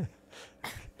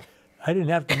 I didn't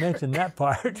have to mention that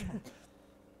part.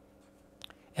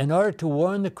 In order to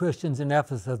warn the Christians in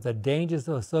Ephesus of the dangers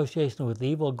of association with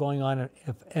evil going on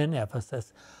in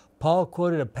Ephesus, Paul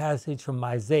quoted a passage from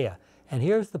Isaiah. And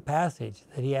here's the passage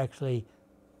that he actually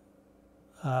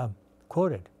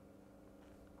quoted.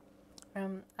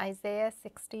 From Isaiah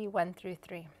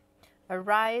 60:1-3.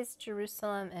 Arise,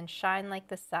 Jerusalem, and shine like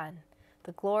the sun.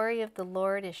 The glory of the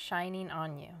Lord is shining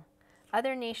on you.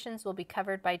 Other nations will be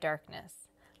covered by darkness,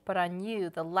 but on you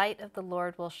the light of the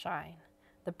Lord will shine.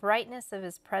 The brightness of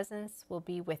his presence will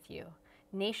be with you.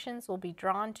 Nations will be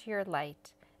drawn to your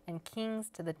light, and kings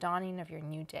to the dawning of your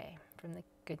new day. From the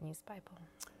Good News Bible.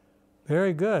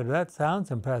 Very good. That sounds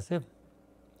impressive.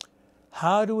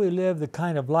 How do we live the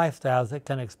kind of lifestyles that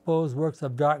can expose works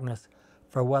of darkness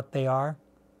for what they are?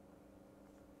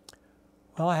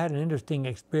 Well, I had an interesting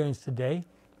experience today.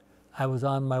 I was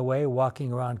on my way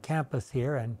walking around campus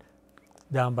here and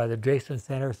down by the Drayson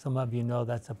Center. Some of you know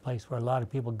that's a place where a lot of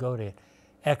people go to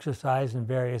exercise in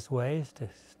various ways to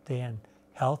stay in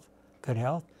health, good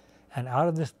health. And out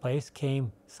of this place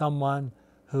came someone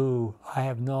who I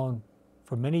have known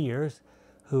for many years,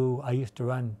 who I used to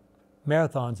run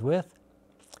marathons with.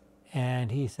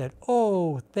 And he said,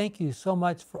 "Oh, thank you so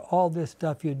much for all this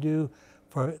stuff you do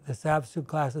for the Sabbath School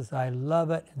classes. I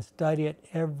love it and study it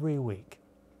every week."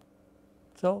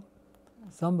 So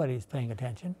somebody's paying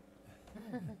attention.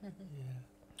 Yeah.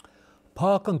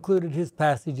 Paul concluded his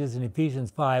passages in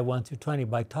Ephesians 5:1-20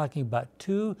 by talking about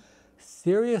two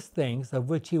serious things of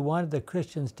which he wanted the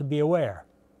Christians to be aware.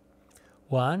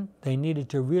 One, they needed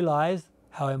to realize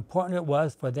how important it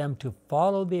was for them to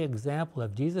follow the example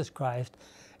of Jesus Christ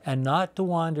and not to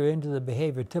wander into the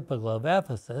behavior typical of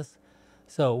Ephesus.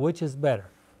 So, which is better?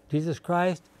 Jesus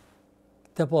Christ,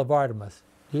 Temple of Artemis.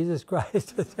 Jesus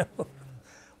Christ, the temple.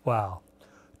 Wow.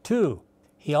 2,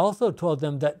 he also told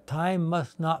them that time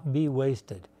must not be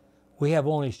wasted. We have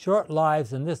only short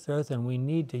lives in this earth, and we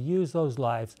need to use those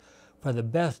lives for the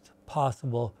best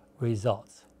possible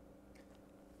results.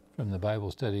 From the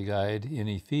Bible Study Guide, in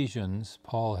Ephesians,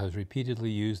 Paul has repeatedly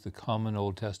used the common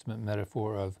Old Testament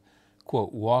metaphor of,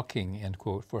 quote, walking, end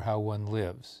quote, for how one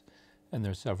lives, and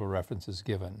there are several references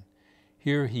given.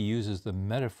 Here he uses the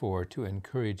metaphor to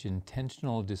encourage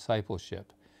intentional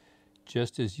discipleship,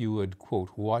 just as you would, quote,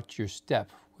 watch your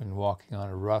step when walking on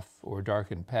a rough or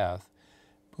darkened path.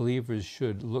 Believers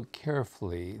should look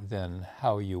carefully then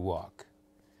how you walk.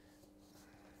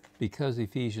 Because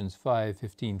Ephesians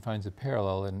 5:15 finds a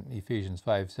parallel in Ephesians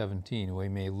 5:17, we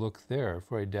may look there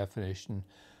for a definition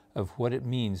of what it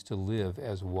means to live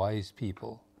as wise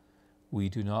people. We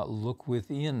do not look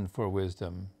within for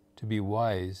wisdom. To be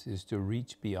wise is to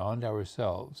reach beyond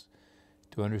ourselves,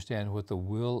 to understand what the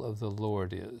will of the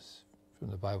Lord is. From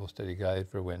the Bible Study Guide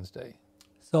for Wednesday.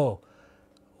 So,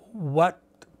 what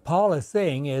Paul is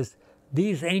saying is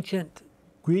these ancient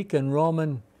Greek and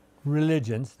Roman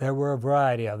religions, there were a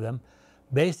variety of them,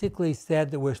 basically said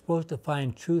that we're supposed to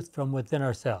find truth from within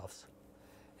ourselves.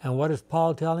 And what is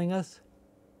Paul telling us?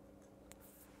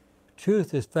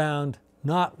 Truth is found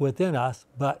not within us,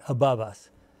 but above us,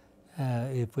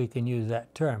 if we can use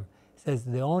that term. He says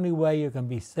the only way you can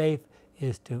be safe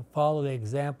is to follow the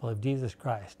example of Jesus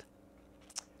Christ.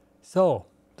 So,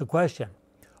 the question,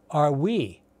 are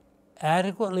we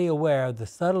adequately aware of the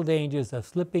subtle dangers of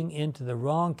slipping into the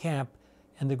wrong camp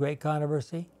in the great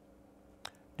controversy?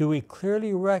 Do we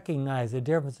clearly recognize the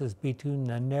differences between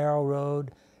the narrow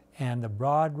road and the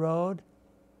broad road?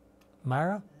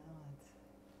 Myra?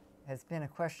 Has been a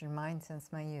question of mine since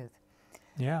my youth.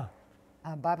 Yeah.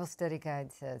 Bible Study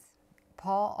Guide says,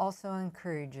 Paul also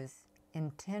encourages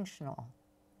intentional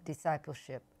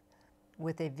discipleship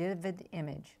with a vivid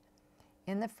image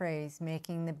in the phrase,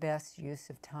 making the best use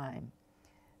of time,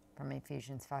 from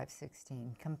Ephesians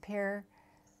 5:16. Compare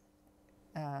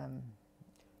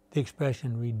the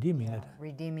expression redeeming it.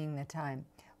 Redeeming the time.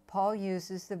 Paul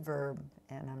uses the verb,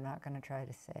 and I'm not going to try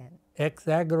to say it.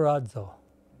 Exagorazo.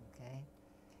 Okay.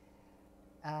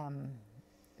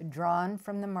 Drawn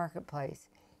from the marketplace.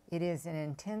 It is an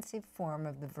intensive form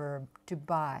of the verb to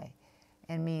buy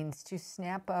and means to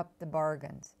snap up the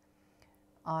bargains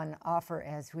on offer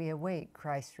as we await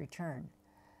Christ's return.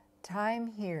 Time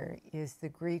here is the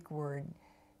Greek word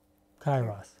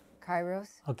Kairos.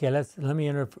 Kairos? Okay, let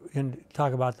me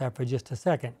talk about that for just a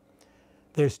second.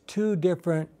 There's 2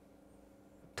 different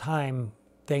time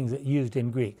things that used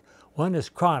in Greek. One is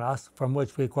chronos, from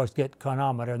which we of course get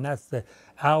chronometer, and that's the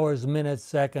hours, minutes,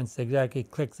 seconds, exactly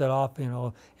clicks it off,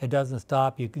 it doesn't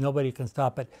stop, nobody can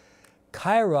stop it.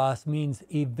 Kairos means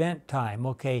event time.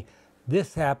 Okay,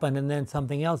 this happened and then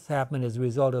something else happened as a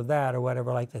result of that or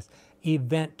whatever like this.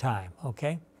 Event time,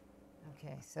 okay?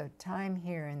 Okay, so time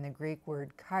here in the Greek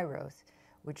word kairos,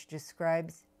 which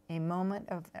describes a moment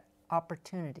of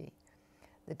opportunity.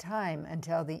 The time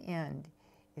until the end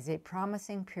is a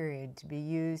promising period to be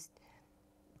used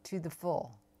to the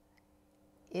full.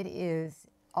 It is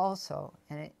also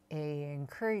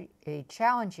a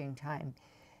challenging time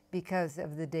because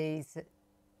of the days that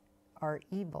are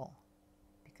evil.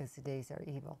 Because the days are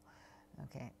evil.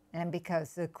 Okay, and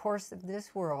because the course of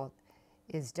this world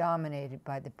is dominated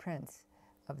by the prince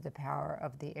of the power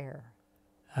of the air.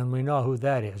 And we know who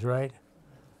that is, right?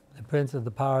 The prince of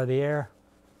the power of the air.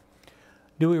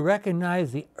 Do we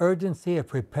recognize the urgency of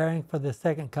preparing for the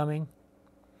second coming?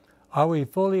 Are we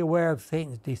fully aware of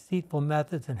Satan's deceitful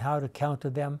methods and how to counter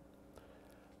them?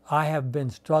 I have been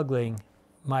struggling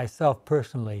myself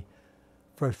personally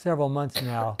for several months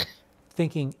now,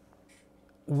 thinking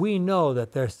we know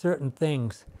that there are certain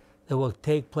things that will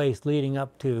take place leading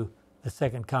up to the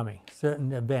second coming,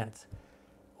 certain events.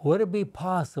 Would it be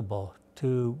possible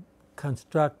to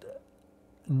construct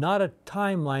not a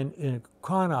timeline in a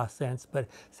chronos sense, but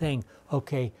saying,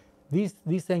 okay, these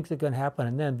things are going to happen,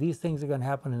 and then these things are going to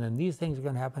happen, and then these things are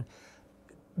going to happen.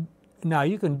 Now,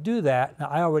 you can do that. Now,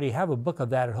 I already have a book of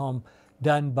that at home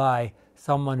done by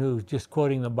someone who's just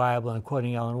quoting the Bible and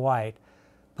quoting Ellen White.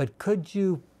 But could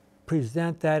you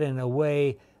present that in a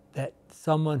way that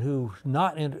someone who's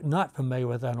not familiar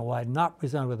with Ellen White, not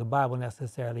presented with the Bible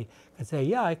necessarily, can say,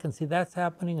 yeah, I can see that's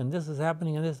happening, and this is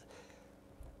happening, and this.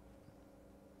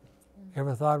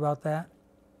 Ever thought about that?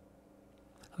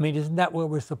 I mean, isn't that what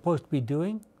we're supposed to be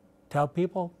doing? Tell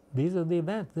people these are the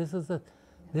events. This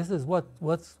is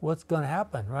what's going to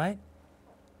happen, right?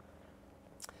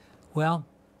 Well,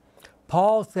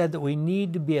 Paul said that we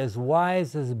need to be as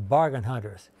wise as bargain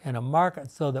hunters in a market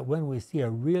so that when we see a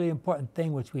really important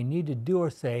thing which we need to do or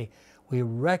say, we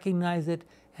recognize it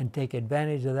and take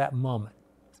advantage of that moment.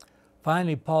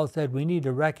 Finally, Paul said we need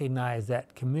to recognize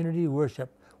that community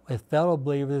worship with fellow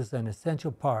believers is an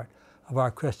essential part of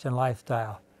our Christian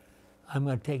lifestyle. I'm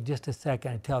going to take just a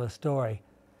second and tell a story.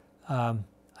 I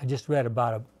just read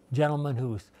about a gentleman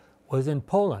who was in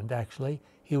Poland, actually.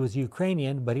 He was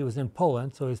Ukrainian, but he was in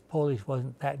Poland, so his Polish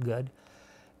wasn't that good.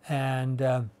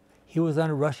 And he was on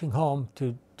a rushing home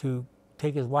to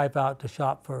take his wife out to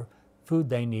shop for food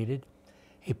they needed.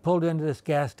 He pulled into this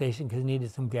gas station because he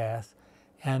needed some gas.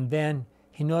 And then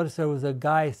he noticed there was a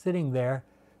guy sitting there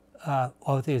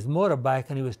with his motorbike,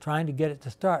 and he was trying to get it to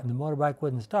start, and the motorbike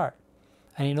wouldn't start.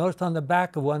 And he noticed on the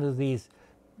back of one of these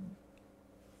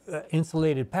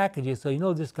insulated packages, so you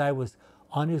know this guy was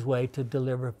on his way to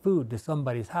deliver food to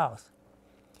somebody's house.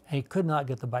 And he could not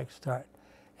get the bike to start.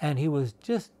 And he was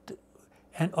just,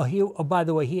 and by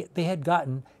the way,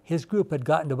 his group had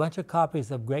gotten a bunch of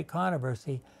copies of Great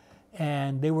Controversy,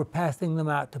 and they were passing them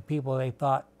out to people they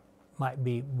thought might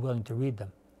be willing to read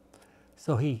them.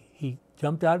 So he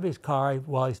jumped out of his car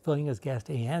while he's filling his gas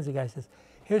tank. He hands the guy and says,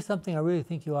 "Here's something I really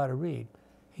think you ought to read."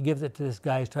 He gives it to this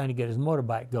guy who's trying to get his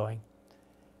motorbike going.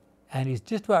 And he's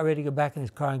just about ready to get back in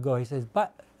his car and go. He says, he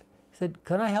said,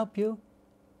 "Can I help you?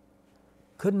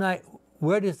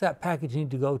 Where does that package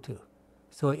need to go to?"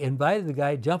 So he invited the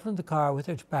guy, jumped in the car with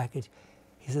his package.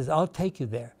 He says, "I'll take you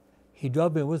there." He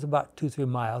drove in, it was about 2-3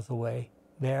 miles away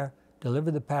there,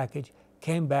 delivered the package,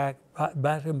 came back,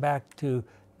 brought him back to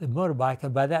the motorbike,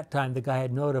 and by that time the guy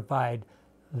had notified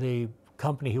the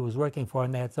company he was working for,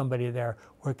 and they had somebody there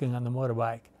working on the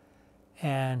motorbike.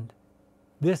 And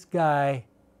this guy,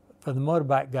 for the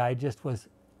motorbike guy, just was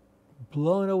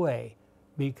blown away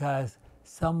because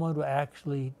someone would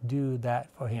actually do that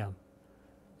for him.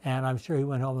 And I'm sure he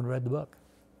went home and read the book.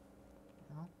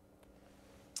 Well,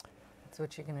 that's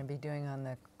what you're going to be doing on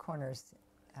the corners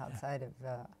outside of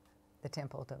the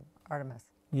temple to Artemis.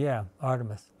 Yeah,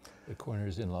 Artemis. The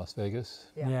corners in Las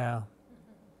Vegas Yeah.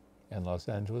 and Los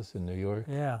Angeles and New York.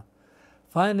 Yeah.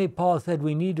 Finally, Paul said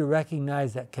we need to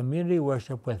recognize that community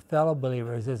worship with fellow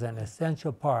believers is an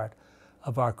essential part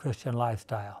of our Christian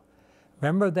lifestyle.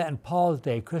 Remember that in Paul's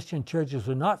day, Christian churches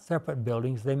were not separate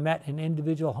buildings. They met in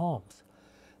individual homes.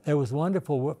 There was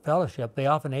wonderful fellowship. They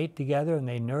often ate together and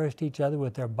they nourished each other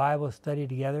with their Bible study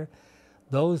together.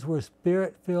 Those were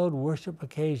spirit-filled worship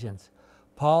occasions.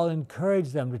 Paul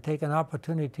encouraged them to take an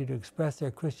opportunity to express their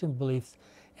Christian beliefs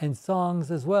in songs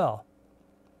as well.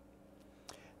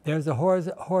 There's a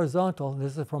horizontal,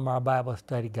 this is from our Bible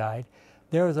study guide,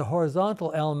 there is a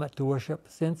horizontal element to worship,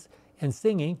 since in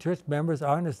singing, church members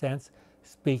are in a sense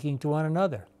speaking to one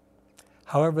another.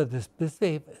 However, the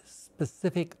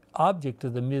specific object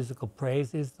of the musical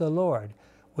praise is the Lord,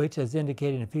 which, as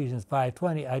indicated in Ephesians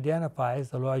 5:20,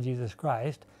 identifies the Lord Jesus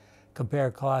Christ.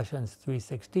 Compare Colossians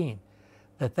 3:16.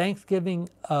 The thanksgiving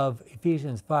of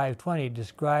Ephesians 5:20,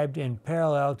 described in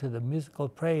parallel to the musical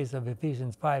praise of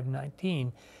Ephesians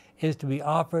 5:19, is to be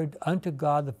offered unto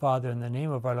God the Father in the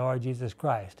name of our Lord Jesus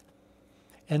Christ.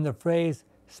 In the phrase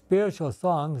spiritual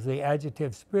songs, the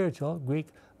adjective spiritual, Greek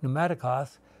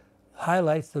pneumatikos,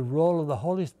 highlights the role of the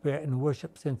Holy Spirit in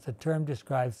worship, since the term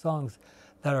describes songs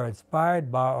that are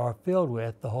inspired by or filled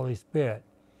with the Holy Spirit.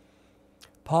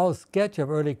 Paul's sketch of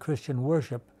early Christian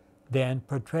worship then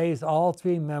portrays all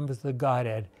three members of the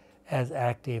Godhead as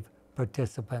active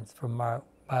participants, from our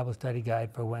Bible study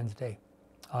guide for Wednesday,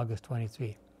 August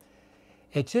 23.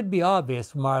 It should be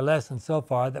obvious from our lesson so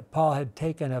far that Paul had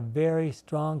taken a very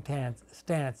strong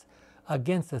stance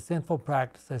against the sinful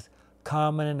practices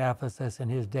common in Ephesus in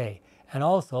his day, and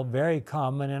also very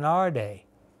common in our day.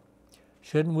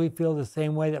 Shouldn't we feel the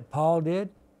same way that Paul did?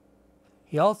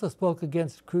 He also spoke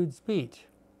against crude speech.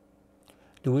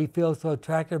 Do we feel so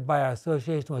attracted by our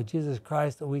association with Jesus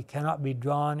Christ that we cannot be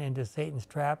drawn into Satan's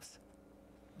traps?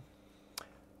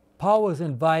 Paul was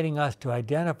inviting us to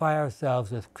identify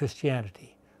ourselves with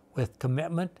Christianity, with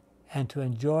commitment, and to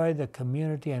enjoy the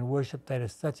community and worship that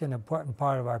is such an important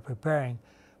part of our preparing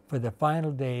for the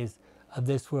final days of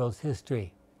this world's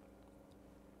history.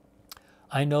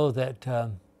 I know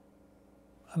that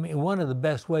one of the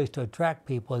best ways to attract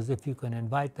people is if you can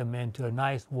invite them into a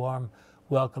nice, warm,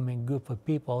 welcoming group of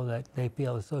people that they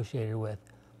feel associated with.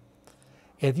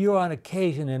 If you're on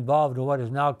occasion involved in what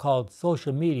is now called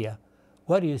social media,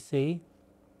 what do you see?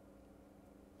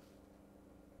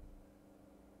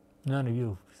 None of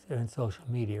you are in social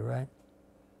media, right?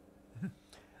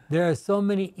 There are so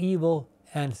many evil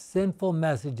and sinful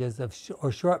messages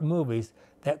or short movies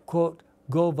that, quote,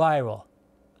 go viral.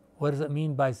 What does it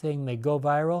mean by saying they go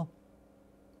viral?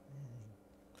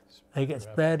 They get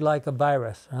spread like a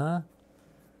virus, huh?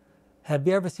 Have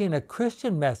you ever seen a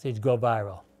Christian message go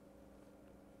viral?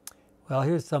 Well,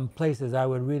 here's some places I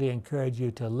would really encourage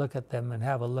you to look at them and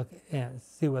have a look and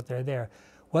see what they're there.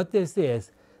 What this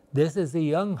is a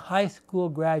young high school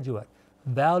graduate,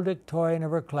 valedictorian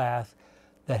of her class,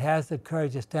 that has the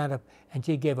courage to stand up, and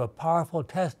she gave a powerful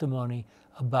testimony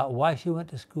about why she went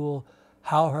to school,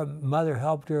 how her mother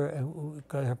helped her,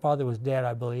 because her father was dead,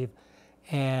 I believe,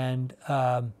 and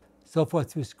so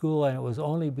forth through school, and it was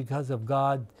only because of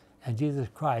God and Jesus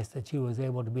Christ that she was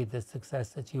able to be the success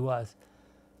that she was.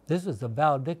 This was a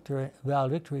valedictory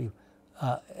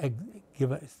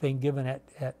thing given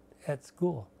at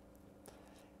school.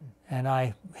 And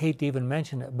I hate to even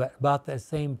mention it, but about that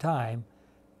same time,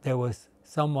 there was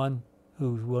someone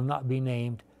who will not be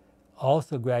named,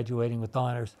 also graduating with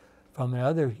honors from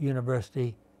another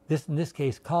university, in this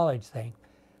case college thing,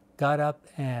 got up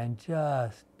and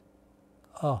just,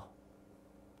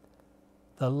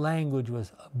 the language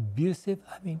was abusive.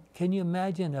 I mean, can you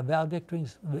imagine a valedictory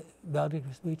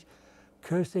speech,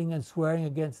 cursing and swearing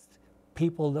against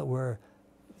people that were,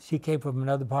 she came from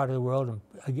another part of the world,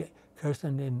 and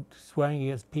cursing and swearing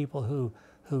against people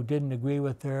who didn't agree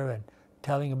with her, and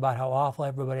telling about how awful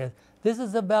everybody is. This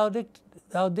is a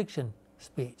valediction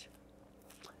speech.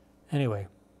 Anyway,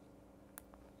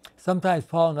 sometimes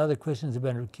Paul and other Christians have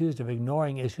been accused of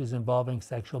ignoring issues involving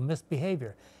sexual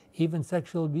misbehavior, even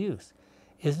sexual abuse.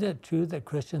 Isn't it true that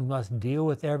Christians must deal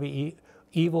with every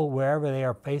evil wherever they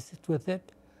are faced with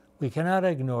it? We cannot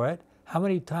ignore it. How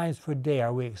many times per day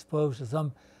are we exposed to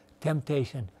some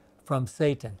temptation from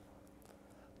Satan?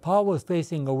 Paul was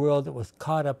facing a world that was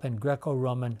caught up in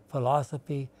Greco-Roman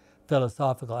philosophy,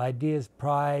 philosophical ideas,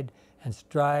 pride, and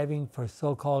striving for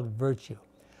so-called virtue.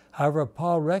 However,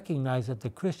 Paul recognized that the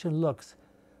Christian looks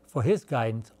for his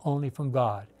guidance only from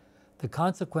God. The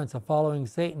consequence of following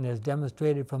Satan, as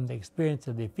demonstrated from the experience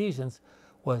of the Ephesians,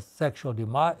 was sexual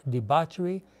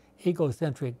debauchery,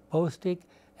 egocentric boasting,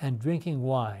 and drinking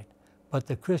wine. But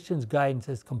the Christian's guidance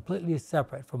is completely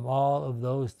separate from all of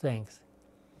those things.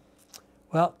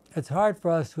 Well, it's hard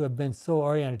for us who have been so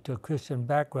oriented to a Christian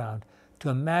background to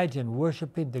imagine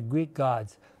worshiping the Greek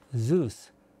gods,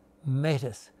 Zeus,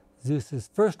 Metis, Zeus's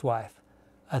first wife,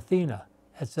 Athena,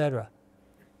 etc.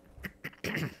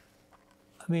 I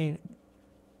mean,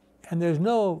 and there's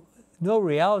no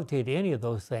reality to any of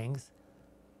those things.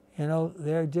 You know,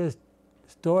 they're just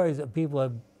stories that people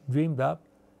have dreamed up.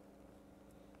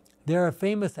 There are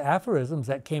famous aphorisms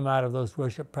that came out of those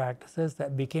worship practices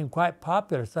that became quite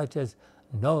popular, such as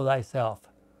know thyself,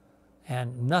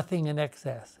 and nothing in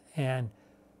excess, and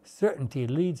certainty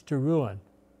leads to ruin.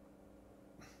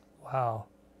 Wow.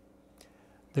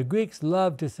 The Greeks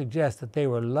loved to suggest that they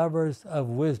were lovers of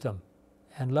wisdom.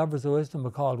 And lovers of wisdom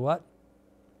are called what?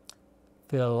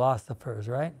 Philosophers,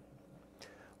 right?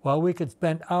 While we could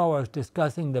spend hours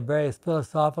discussing the various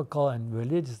philosophical and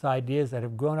religious ideas that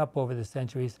have grown up over the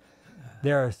centuries,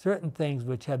 there are certain things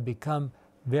which have become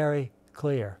very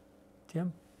clear.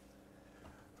 Jim?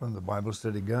 From the Bible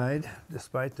Study Guide,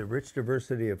 despite the rich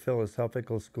diversity of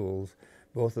philosophical schools,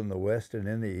 both in the West and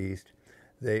in the East,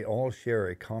 they all share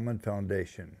a common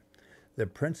foundation, the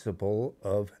principle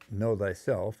of know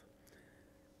thyself.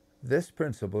 This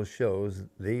principle shows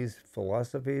these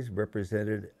philosophies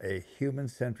represented a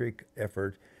human-centric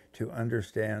effort to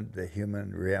understand the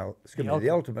the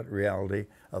ultimate reality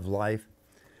of life,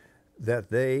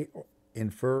 that they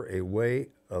infer a way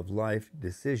of life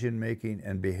decision-making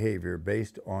and behavior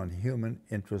based on human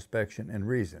introspection and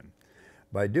reason.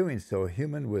 By doing so,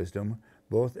 human wisdom,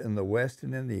 both in the West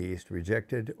and in the East,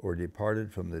 rejected or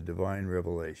departed from the divine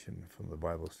revelation, from the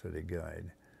Bible Study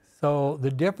Guide. So the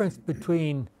difference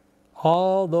between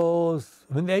all those,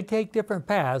 I mean, they take different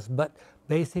paths, but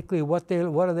basically what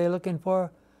are they looking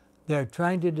for? They're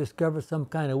trying to discover some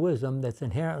kind of wisdom that's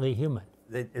inherently human.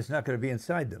 It's not going to be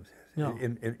inside them. No.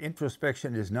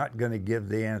 Introspection is not going to give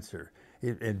the answer.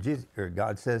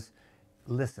 God says,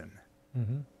 listen.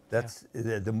 Mm-hmm. That's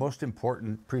the most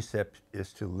important precept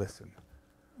is to listen.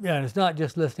 Yeah, and it's not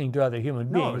just listening to other human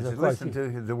beings. No, it's listen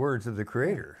to the words of the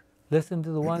Creator. Listen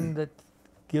to the one that's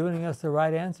giving us the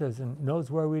right answers and knows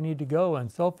where we need to go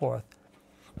and so forth.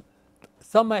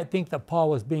 Some might think that Paul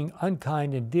was being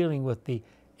unkind in dealing with the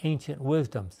ancient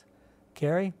wisdoms.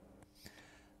 Carrie?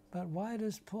 But why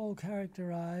does Paul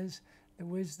characterize the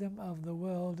wisdom of the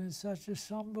world in such a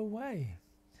somber way?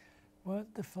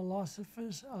 Weren't the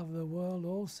philosophers of the world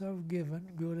also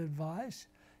given good advice,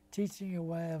 teaching a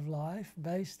way of life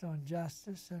based on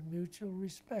justice and mutual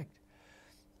respect?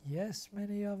 Yes,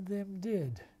 many of them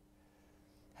did.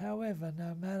 However,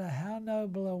 no matter how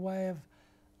noble a way of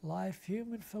life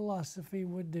human philosophy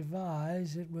would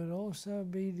devise, it would also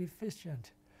be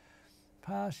deficient,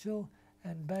 partial,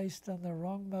 and based on the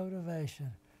wrong motivation,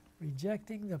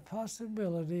 rejecting the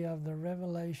possibility of the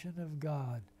revelation of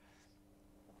God.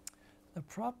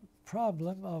 The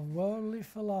problem of worldly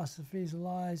philosophies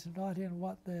lies not in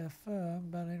what they affirm,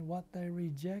 but in what they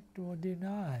reject or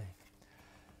deny.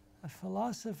 A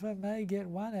philosopher may get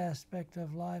one aspect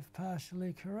of life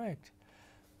partially correct,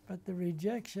 but the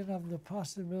rejection of the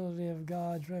possibility of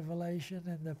God's revelation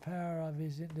and the power of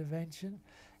his intervention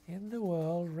in the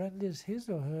world renders his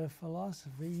or her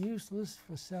philosophy useless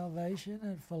for salvation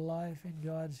and for life in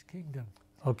God's kingdom.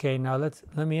 Okay, now let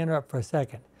me interrupt for a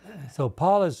second. So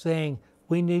Paul is saying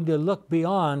we need to look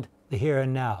beyond the here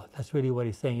and now. That's really what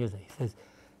he's saying, isn't he? He says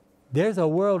there's a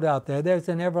world out there, there's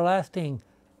an everlasting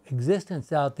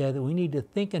existence out there that we need to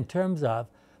think in terms of.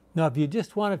 Now, if you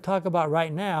just want to talk about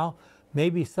right now,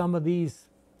 maybe some of these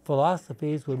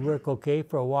philosophies would work okay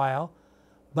for a while,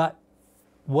 but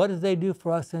what do they do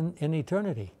for us in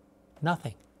eternity?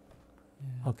 Nothing.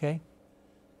 Yeah. Okay?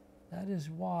 That is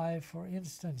why, for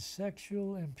instance,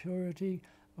 sexual impurity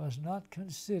was not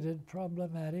considered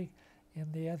problematic in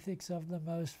the ethics of the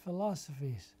most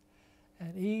philosophies.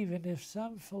 And even if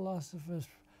some philosophers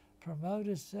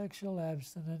promoted sexual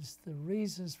abstinence, the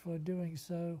reasons for doing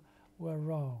so were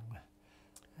wrong.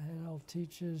 L.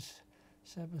 Teacher's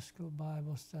Sabbath School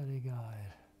Bible Study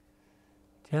Guide.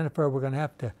 Jennifer, we're going to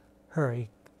have to hurry.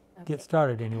 Okay. Get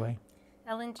started anyway.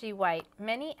 Ellen G. White,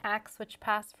 many acts which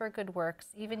pass for good works,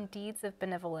 even deeds of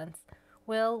benevolence,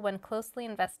 will, when closely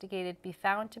investigated, be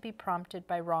found to be prompted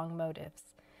by wrong motives.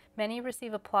 Many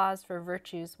receive applause for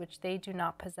virtues which they do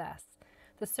not possess.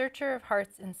 The searcher of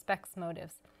hearts inspects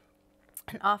motives,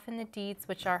 and often the deeds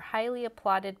which are highly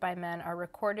applauded by men are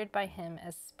recorded by him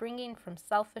as springing from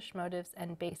selfish motives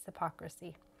and base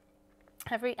hypocrisy.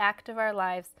 Every act of our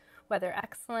lives, whether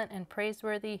excellent and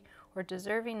praiseworthy or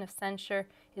deserving of censure,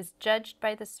 is judged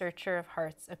by the searcher of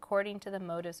hearts according to the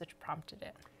motives which prompted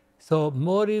it. So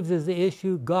motives is the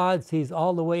issue. God sees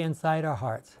all the way inside our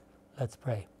hearts. Let's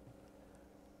pray.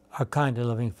 Our kind and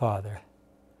loving Father,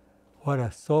 what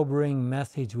a sobering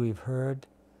message we've heard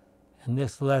in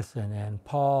this lesson. And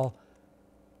Paul,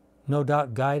 no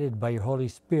doubt guided by your Holy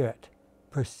Spirit,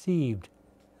 perceived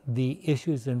the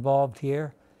issues involved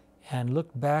here and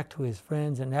looked back to his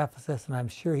friends in Ephesus, and I'm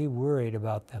sure he worried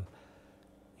about them.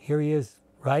 Here he is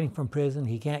writing from prison.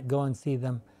 He can't go and see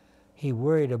them. He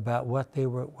worried about what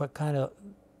kind of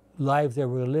lives they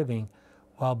were living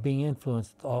while being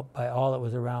influenced by all that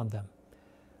was around them.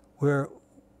 We're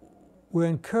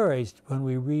encouraged when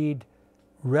we read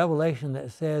Revelation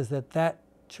that says that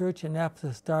church in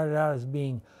Ephesus started out as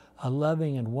being a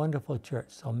loving and wonderful church.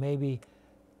 So maybe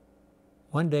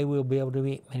one day we'll be able to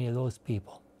meet many of those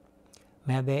people.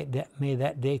 May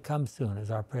that day come soon is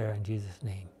our prayer in Jesus'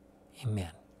 name. Amen.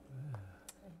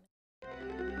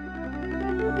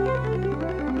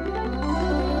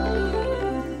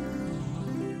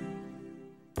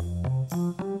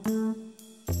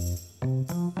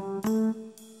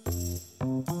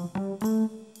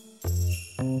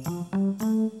 Mm-hmm.